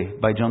the way,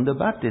 by John the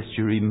Baptist,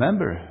 you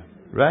remember?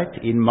 Right?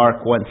 In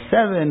Mark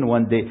 1:7,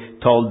 when they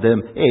told them,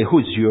 hey,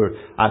 who's your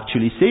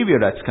actually Savior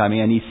that's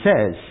coming? And he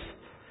says,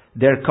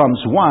 there comes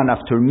one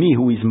after me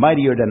who is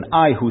mightier than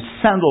I, whose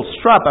sandal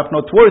strap I'm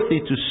not worthy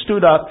to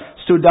stood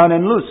down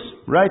and loose.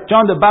 Right?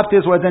 John the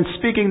Baptist was then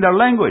speaking their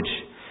language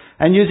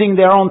and using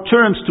their own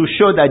terms to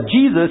show that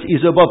Jesus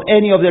is above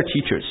any of their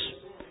teachers.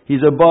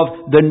 He's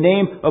above the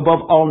name,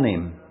 above all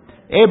name.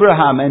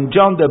 Abraham and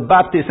John the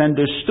Baptist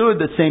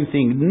understood the same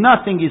thing.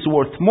 Nothing is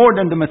worth more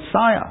than the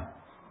Messiah.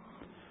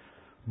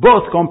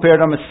 Both compared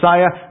the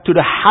Messiah to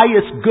the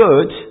highest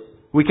good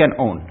we can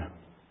own.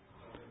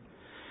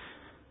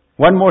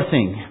 One more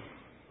thing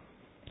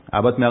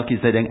about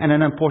Melchizedek, and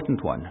an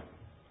important one.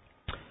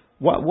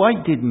 Why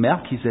did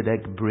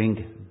Melchizedek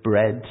bring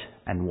bread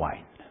and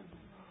wine?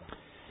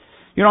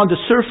 You know, on the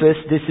surface,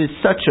 this is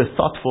such a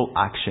thoughtful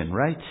action,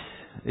 right?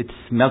 It's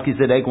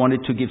Melchizedek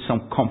wanted to give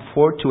some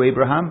comfort to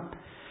Abraham.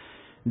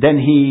 Then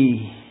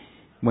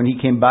when he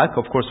came back,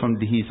 of course, from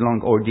his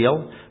long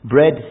ordeal,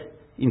 bread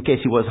in case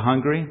he was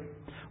hungry,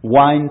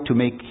 wine to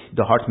make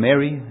the heart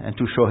merry and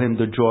to show him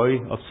the joy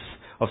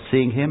of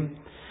seeing him.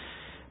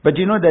 But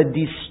you know that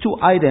these two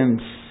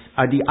items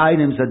are the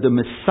items that the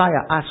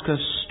Messiah asks us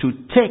to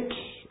take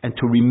and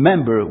to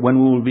remember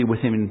when we will be with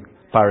him in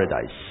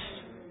paradise.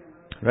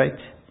 Right?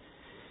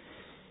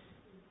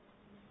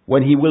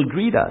 When he will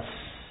greet us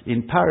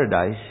in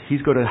paradise,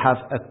 he's going to have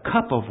a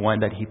cup of wine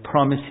that he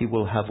promised he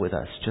will have with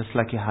us, just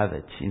like you have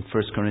it in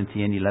 1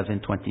 Corinthians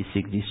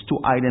 11:26. These two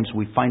items,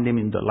 we find them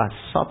in the Last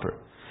Supper.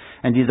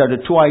 And these are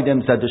the two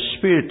items that the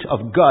Spirit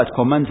of God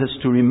commands us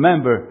to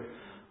remember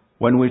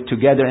when we're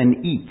together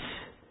and eat.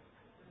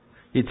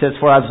 It says,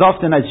 for as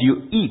often as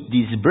you eat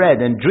this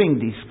bread and drink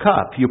this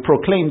cup, you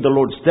proclaim the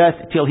Lord's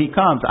death till he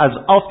comes. As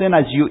often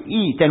as you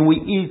eat, and we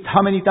eat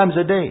how many times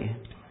a day?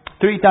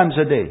 3 times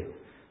a day.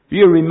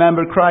 You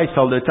remember Christ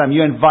all the time.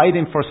 You invite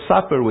him for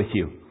supper with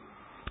you.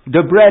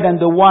 The bread and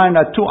the wine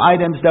are two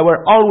items that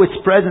were always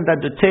present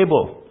at the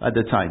table at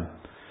the time.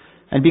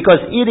 And because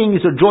eating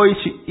is a joyous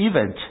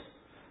event,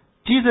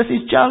 Jesus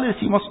is jealous.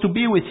 He wants to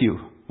be with you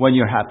when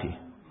you're happy.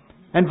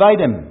 Invite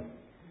him.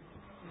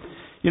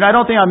 You know, I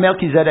don't think our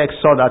Melchizedek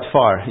saw that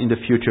far in the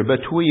future, but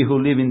we who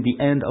live in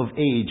the end of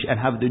age and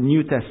have the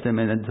New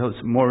Testament and those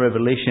more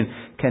revelation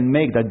can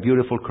make that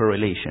beautiful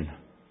correlation.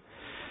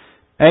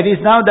 And it is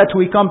now that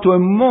we come to a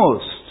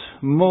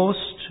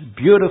most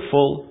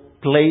beautiful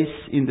place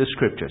in the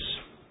Scriptures.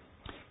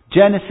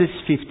 Genesis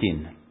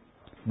 15,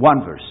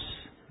 one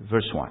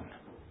verse 1.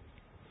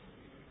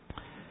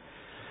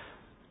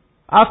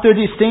 After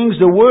these things,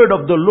 the word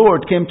of the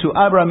Lord came to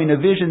Abraham in a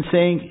vision,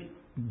 saying,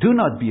 do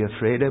not be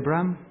afraid,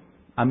 Abraham.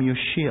 I'm your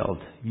shield,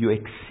 your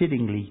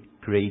exceedingly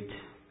great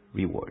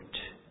reward.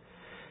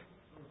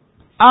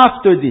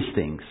 After these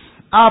things,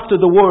 after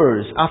the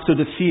wars, after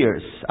the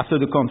fears, after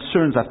the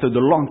concerns, after the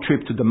long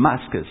trip to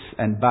Damascus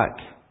and back,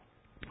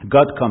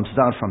 God comes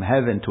down from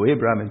heaven to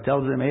Abraham and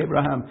tells him,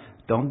 Abraham,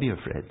 don't be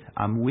afraid.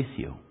 I'm with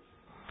you.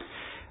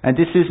 And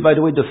this is, by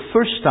the way, the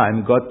first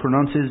time God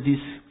pronounces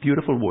these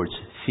beautiful words,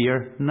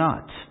 fear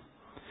not.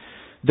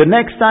 The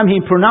next time he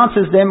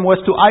pronounces them was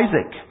to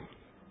Isaac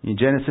in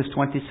Genesis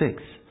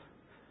 26.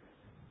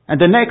 And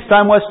the next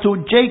time was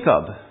to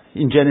Jacob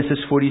in Genesis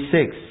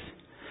 46.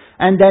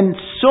 And then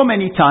so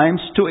many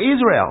times to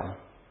Israel.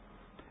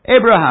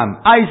 Abraham,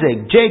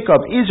 Isaac,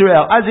 Jacob,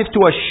 Israel, as if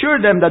to assure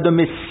them that the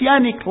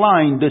Messianic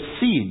line, the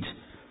seed,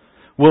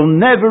 will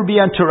never be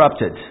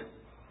interrupted.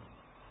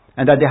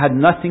 And that they had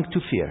nothing to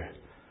fear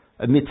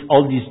amidst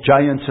all these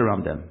giants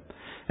around them.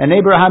 And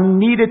Abraham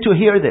needed to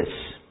hear this.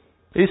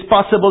 It is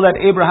possible that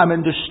Abraham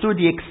understood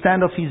the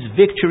extent of his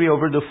victory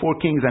over the 4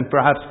 kings and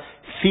perhaps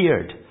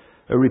feared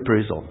a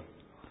reprisal.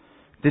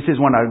 This is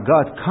when our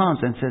God comes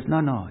and says,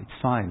 no, it's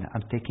fine.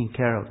 I'm taking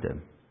care of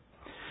them.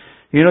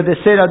 You know, they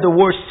say that the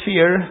worst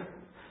fear,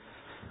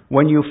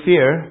 when you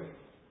fear,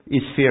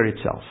 is fear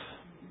itself.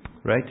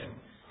 Right?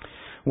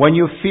 When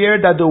you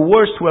fear that the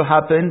worst will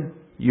happen,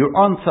 your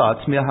own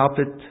thoughts may help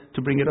it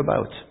to bring it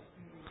about.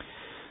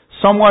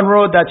 Someone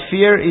wrote that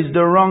fear is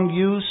the wrong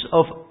use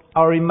of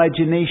our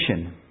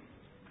imagination.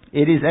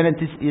 It is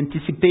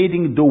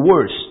anticipating the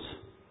worst,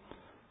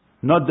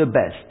 not the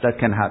best that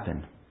can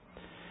happen.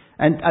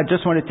 And I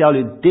just want to tell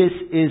you, this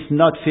is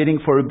not fitting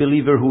for a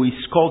believer who is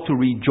called to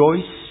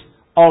rejoice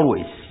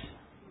always,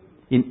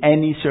 in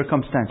any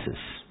circumstances.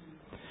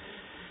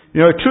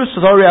 You know, a true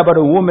story about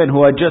a woman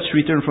who had just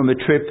returned from a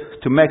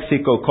trip to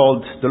Mexico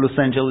called the Los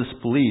Angeles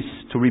police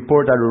to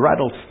report that a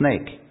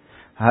rattlesnake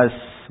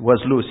was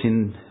loose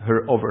in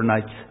her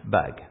overnight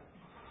bag.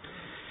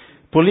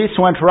 Police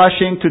went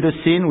rushing to the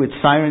scene with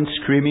sirens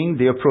screaming.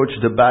 They approached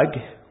the bag,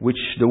 which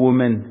the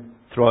woman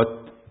threw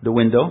out the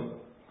window.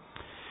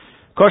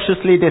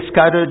 Cautiously, they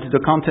scattered the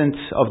contents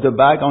of the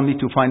bag only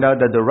to find out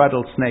that the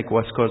rattlesnake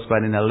was caused by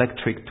an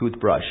electric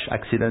toothbrush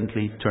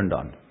accidentally turned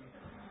on.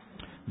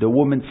 The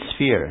woman's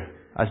fear,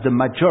 as the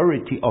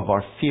majority of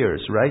our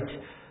fears, right,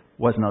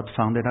 was not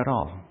founded at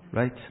all,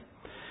 right?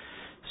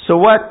 So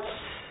what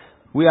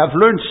we have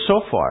learned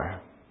so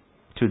far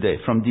today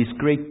from this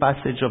great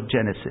passage of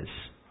Genesis,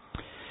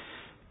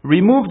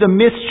 remove the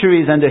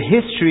mysteries and the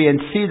history and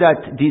see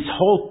that this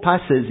whole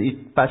passage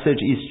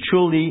is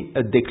truly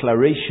a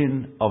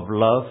declaration of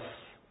love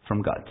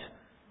from God.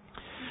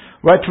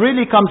 What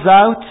really comes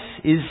out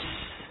is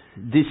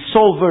this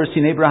sole verse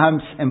in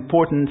Abraham's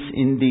importance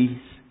in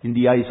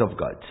the eyes of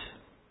God.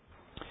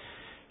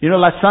 You know,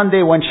 last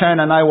Sunday when Sharon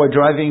and I were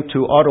driving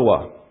to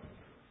Ottawa,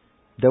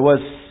 there was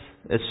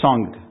a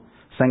song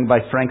sang by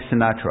Frank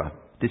Sinatra.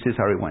 This is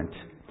how it went.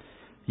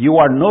 You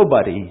are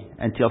nobody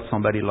until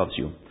somebody loves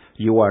you.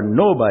 You are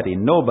nobody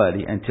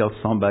until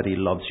somebody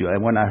loves you.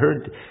 And when I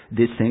heard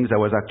these things, I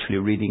was actually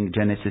reading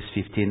Genesis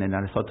 15 and I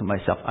thought to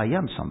myself, I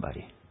am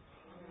somebody.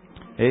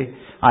 Okay?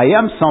 I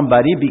am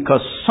somebody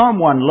because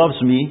someone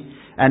loves me.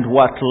 And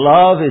what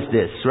love is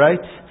this, right?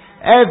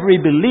 Every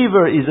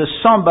believer is a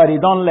somebody.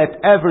 Don't let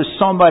ever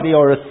somebody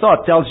or a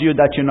thought tells you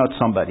that you're not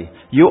somebody.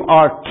 You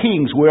are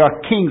kings. We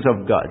are kings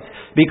of God.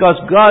 Because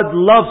God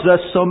loves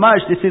us so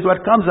much. This is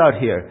what comes out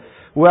here.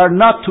 We are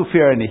not to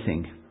fear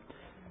anything.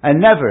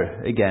 And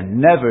never, again,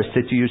 never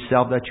say to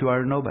yourself that you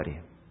are nobody.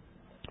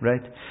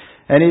 Right?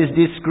 And it's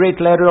this great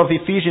letter of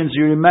Ephesians,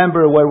 you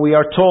remember, where we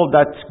are told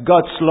that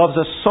God loves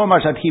us so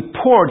much that He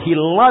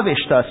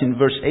lavished us in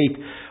verse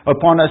 8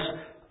 upon us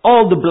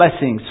all the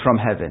blessings from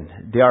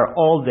heaven. They are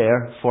all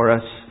there for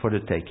us for the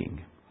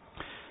taking.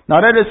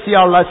 Now let us see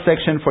our last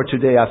section for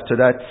today. After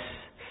that,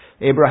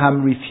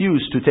 Abraham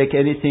refused to take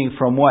anything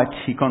from what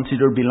he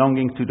considered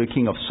belonging to the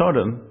king of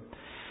Sodom.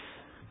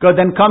 God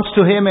then comes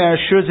to him and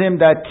assures him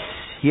that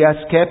He has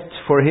kept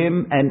for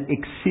him an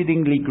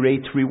exceedingly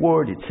great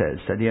reward, it says,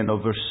 at the end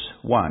of verse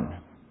 1,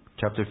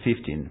 chapter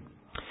 15.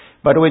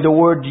 By the way, the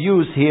word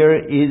used here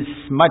is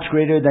much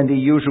greater than the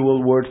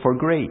usual word for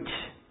great.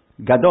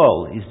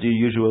 Gadol is the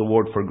usual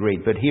word for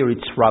great, but here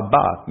it's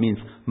rabbah, means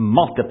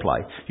multiply.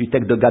 You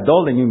take the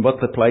gadol and you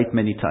multiply it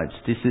many times.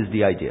 This is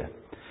the idea.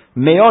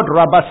 Meod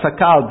rabbah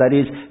sakal, that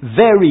is,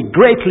 very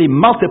greatly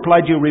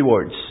multiplied your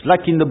rewards.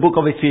 Like in the book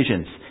of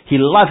Ephesians. He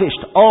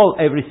lavished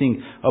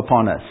everything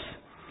upon us.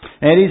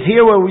 And it is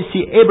here where we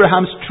see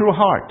Abraham's true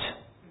heart.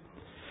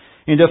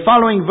 In the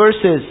following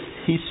verses,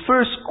 his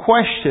first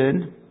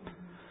question,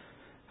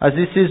 as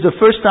this is the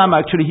first time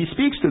actually he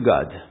speaks to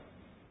God.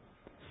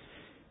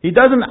 He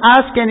doesn't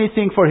ask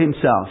anything for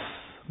himself.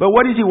 But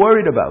what is he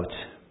worried about?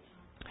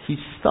 His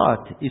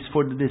thought is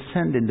for the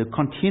descendant, the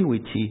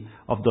continuity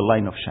of the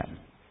line of Shem.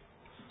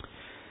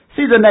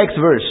 See the next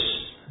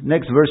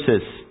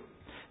verses.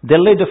 They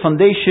laid the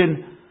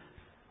foundation,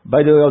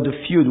 by the way, of the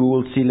feud we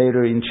will see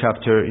later in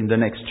the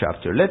next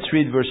chapter. Let's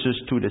read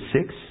verses 2 to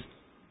 6.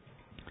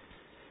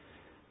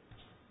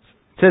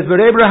 It says,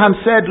 But Abraham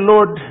said,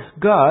 Lord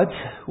God,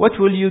 what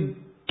will you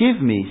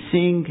give me,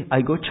 seeing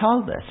I go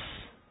childless?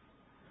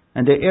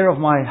 And the heir of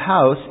my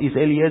house is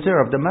Eliezer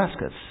of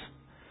Damascus.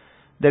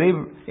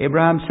 Then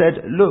Abraham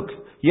said, Look,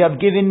 you have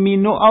given me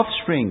no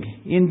offspring.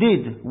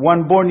 Indeed,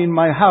 one born in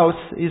my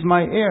house is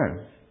my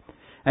heir.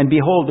 And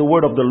behold, the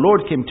word of the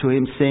Lord came to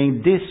him,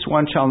 saying, This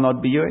one shall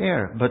not be your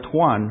heir, but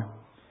one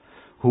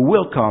who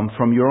will come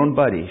from your own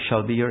body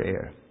shall be your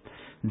heir.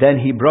 Then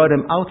he brought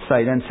him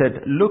outside and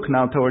said, Look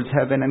now towards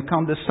heaven and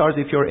count the stars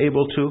if you are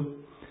able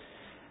to.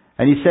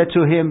 And he said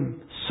to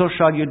him, So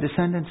shall your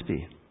descendants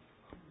be.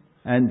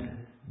 And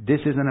this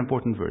is an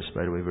important verse,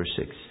 by the way, verse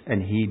 6.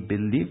 And he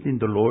believed in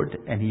the Lord,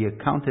 and he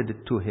accounted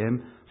it to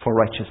him for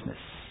righteousness.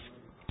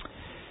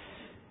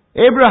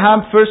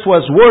 Abraham first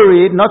was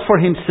worried, not for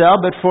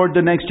himself, but for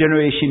the next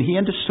generation. He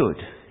understood.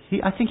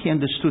 I think he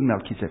understood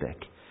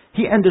Melchizedek.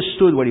 He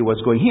understood where he was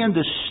going. He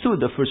understood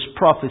the first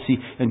prophecy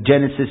in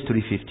Genesis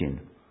 3:15.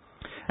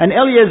 And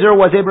Eliezer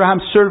was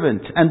Abraham's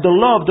servant, and the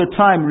law of the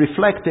time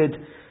reflected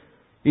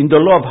in the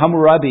law of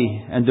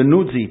Hammurabi and the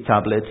Nudzi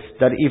tablets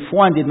that if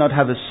one did not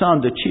have a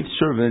son, the chief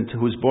servant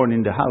who is born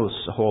in the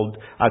household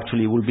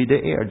actually will be the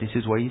heir. This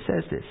is why he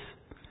says this.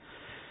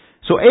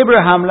 So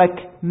Abraham,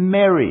 like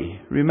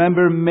Mary,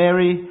 remember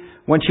Mary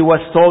when she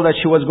was told that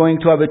she was going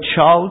to have a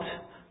child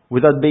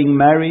without being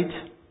married,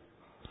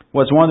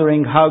 was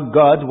wondering how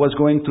God was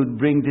going to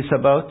bring this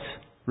about,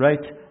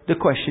 right? The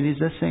question is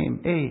the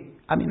same.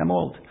 I'm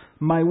old.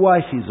 My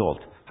wife is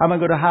old. How am I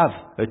going to have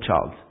a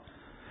child?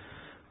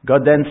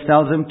 God then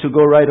tells him to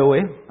go right away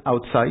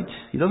outside.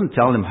 He doesn't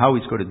tell him how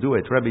he's going to do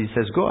it. Rabbi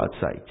says, go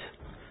outside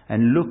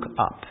and look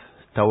up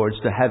towards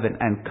the heaven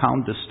and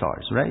count the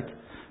stars, right?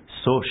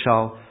 So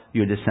shall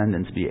your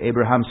descendants be.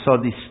 Abraham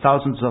saw these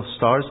thousands of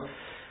stars.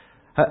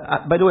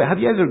 By the way, have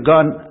you ever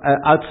gone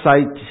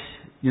outside,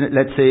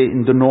 let's say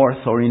in the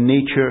north or in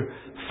nature,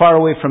 far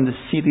away from the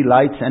city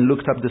lights and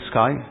looked up the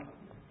sky?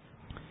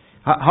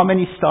 How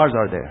many stars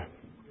are there?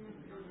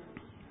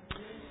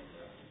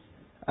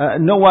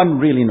 No one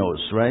really knows,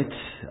 right?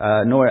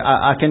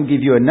 I can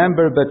give you a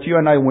number, but you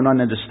and I will not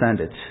understand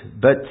it.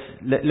 But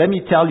let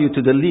me tell you,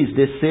 to the least,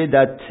 they say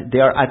that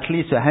there are at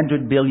least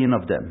 100 billion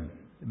of them.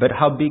 But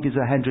how big is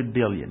 100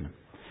 billion?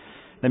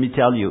 Let me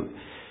tell you.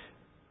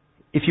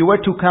 If you were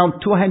to count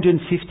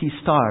 250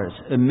 stars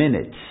a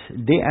minute,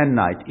 day and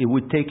night, it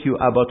would take you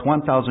about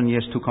 1,000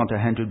 years to count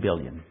 100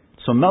 billion.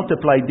 So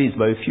multiply this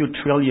by a few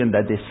trillion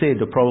that they say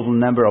the probable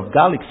number of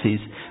galaxies,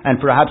 and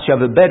perhaps you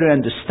have a better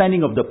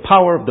understanding of the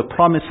power of the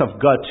promise of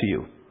God to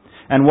you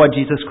and what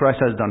Jesus Christ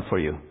has done for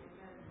you.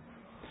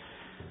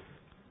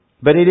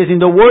 But it is in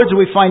the words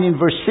we find in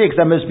verse 6,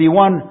 there must be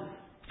one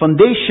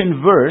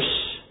foundation verse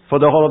for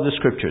the whole of the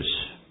scriptures.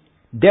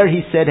 There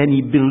he said, and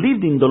he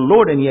believed in the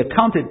Lord and he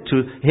accounted to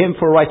him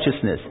for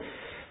righteousness.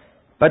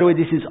 By the way,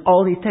 this is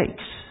all it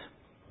takes.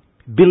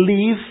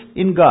 Believe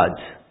in God.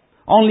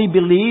 Only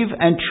believe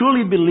and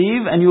truly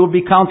believe and you will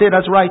be counted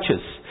as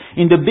righteous.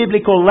 In the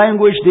biblical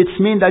language, this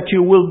means that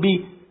you will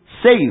be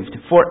saved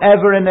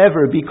forever and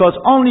ever because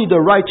only the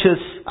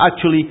righteous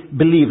actually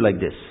believe like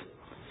this.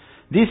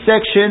 This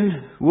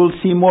section we'll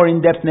see more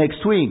in depth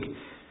next week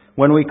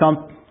when we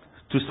come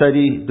to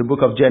study the book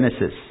of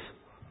Genesis.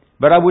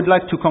 But I would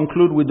like to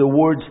conclude with the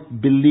word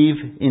believe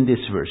in this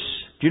verse.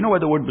 Do you know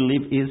what the word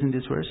believe is in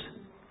this verse?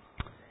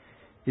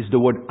 It's the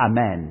word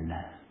amen.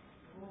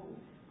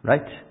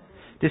 Right?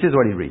 This is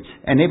what it reads.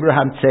 And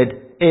Abraham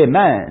said,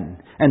 amen.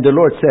 And the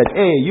Lord said,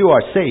 hey, you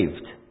are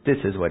saved. This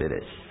is what it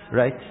is.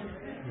 Right?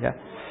 Yeah.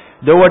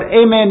 The word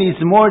amen is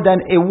more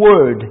than a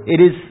word. It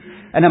is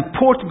an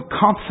important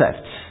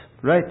concept.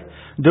 Right?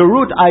 The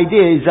root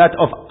idea is that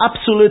of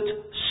absolute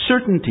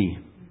certainty.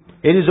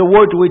 It is a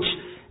word which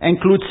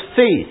includes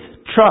faith,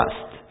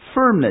 trust,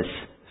 firmness,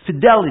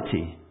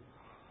 fidelity.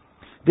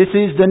 This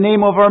is the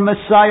name of our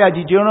Messiah.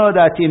 Did you know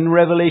that in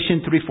Revelation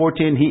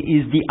 3:14 He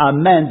is the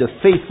Amen, the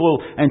faithful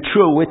and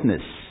true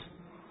witness?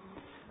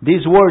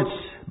 These words,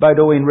 by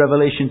the way, in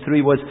Revelation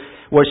 3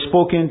 were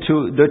spoken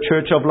to the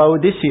church of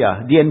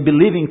Laodicea, the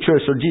unbelieving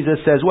church. So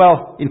Jesus says,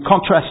 well, in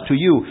contrast to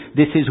you,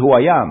 this is who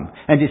I am,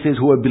 and this is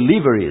who a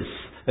believer is,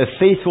 a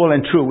faithful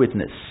and true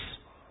witness.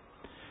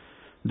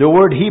 The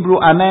word Hebrew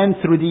Amen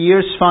through the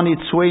years found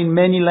its way in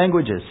many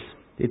languages.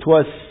 It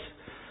was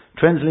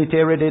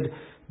transliterated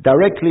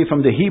directly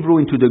from the Hebrew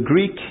into the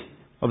Greek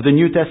of the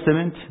New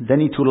Testament, then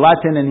into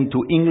Latin and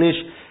into English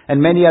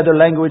and many other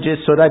languages,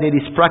 so that it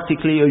is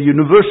practically a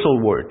universal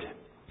word.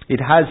 It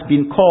has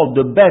been called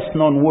the best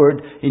known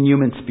word in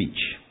human speech.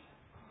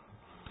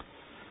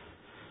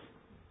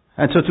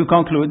 And so to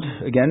conclude,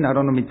 again, I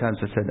don't know how many times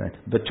I said that,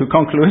 but to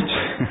conclude,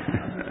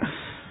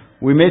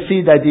 we may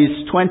see that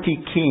these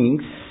 20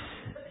 kings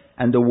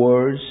and the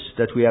wars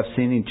that we have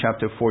seen in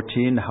chapter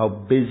 14, how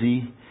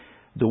busy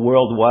the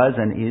world was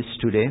and is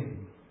today.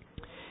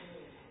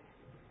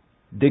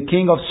 The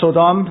king of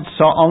Sodom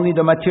saw only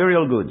the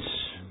material goods.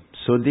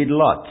 So did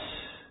Lot.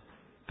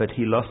 But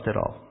he lost it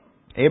all.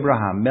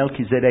 Abraham,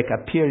 Melchizedek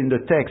appear in the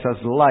text as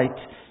light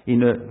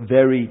in a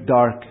very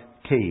dark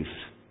cave.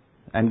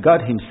 And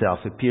God Himself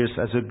appears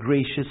as a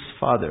gracious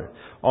Father,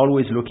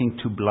 always looking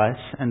to bless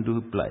and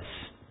to bless.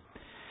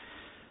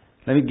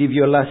 Let me give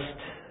you a last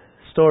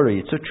story.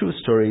 It's a true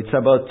story. It's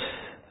about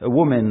a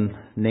woman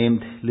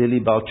named Lily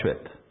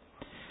Baltrip.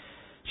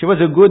 She was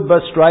a good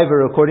bus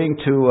driver according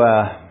to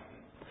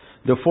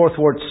the Fourth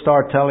Ward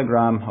Star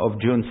Telegram of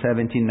June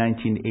 17,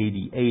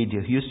 1988.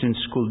 The Houston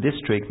School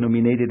District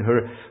nominated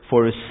her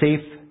for a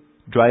Safe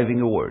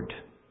Driving Award.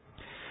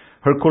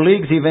 Her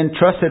colleagues even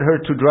trusted her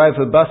to drive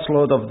a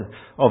busload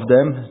of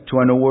them to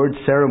an award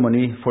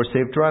ceremony for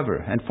Safe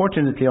Driver.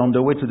 Unfortunately, on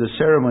the way to the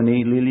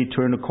ceremony, Lily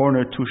turned a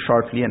corner too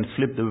sharply and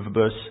flipped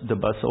the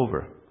bus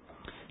over,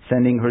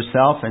 sending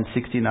herself and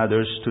 16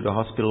 others to the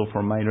hospital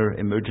for minor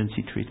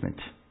emergency treatment.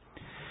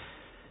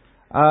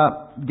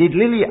 Did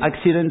Lily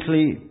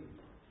accidentally...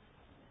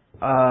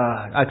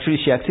 Actually,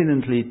 she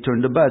accidentally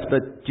turned the bus,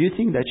 but do you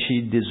think that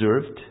she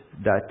deserved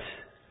that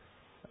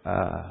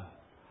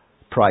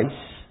prize?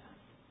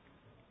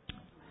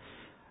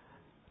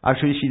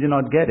 Actually, she did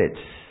not get it.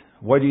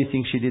 Why do you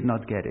think she did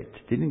not get it?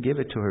 Didn't give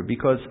it to her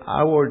because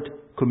our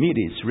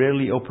committees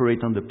rarely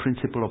operate on the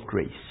principle of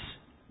grace.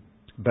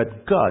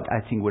 But God,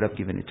 I think, would have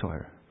given it to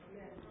her.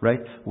 Right?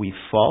 We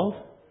fall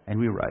and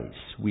we rise.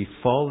 We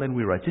fall and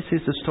we rise. This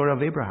is the story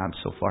of Abraham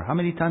so far. How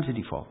many times did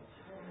he fall?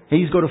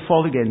 He's going to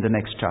fall again in the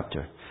next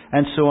chapter.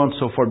 And so on and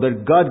so forth.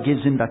 But God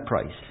gives him that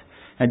price.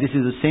 And this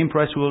is the same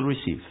price we will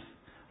receive.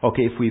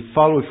 Okay, if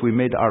we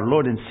made our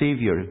Lord and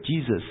Savior,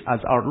 Jesus, as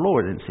our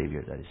Lord and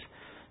Savior, that is,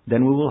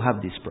 then we will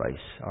have this price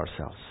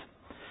ourselves.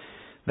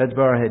 Let's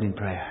bow our head in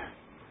prayer.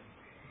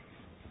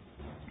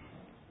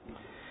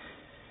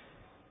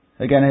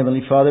 Again,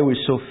 Heavenly Father, we're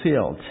so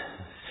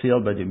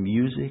filled by the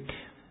music,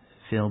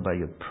 filled by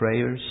your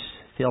prayers,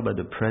 filled by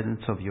the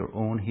presence of your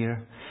own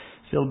here,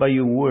 filled by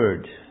your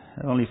word.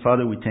 Heavenly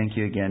Father, we thank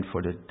you again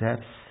for the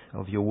depth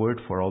of your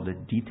word, for all the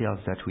details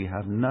that we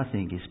have.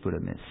 Nothing is put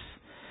amiss.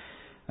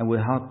 And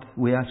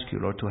we ask you,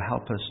 Lord, to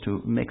help us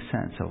to make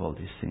sense of all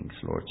these things,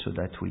 Lord, so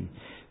that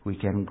we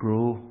can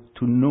grow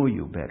to know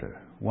you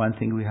better. One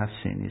thing we have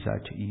seen is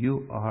that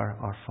you are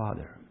our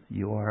Father.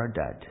 You are our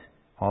Dad,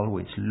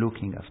 always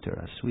looking after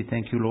us. We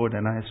thank you, Lord,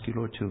 and I ask you,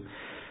 Lord, to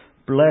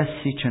bless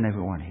each and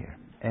every one here.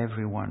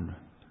 Everyone,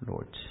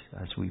 Lord,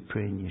 as we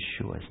pray in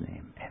Yeshua's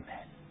name.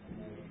 Amen.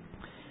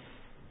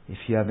 If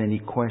you have any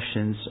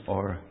questions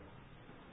or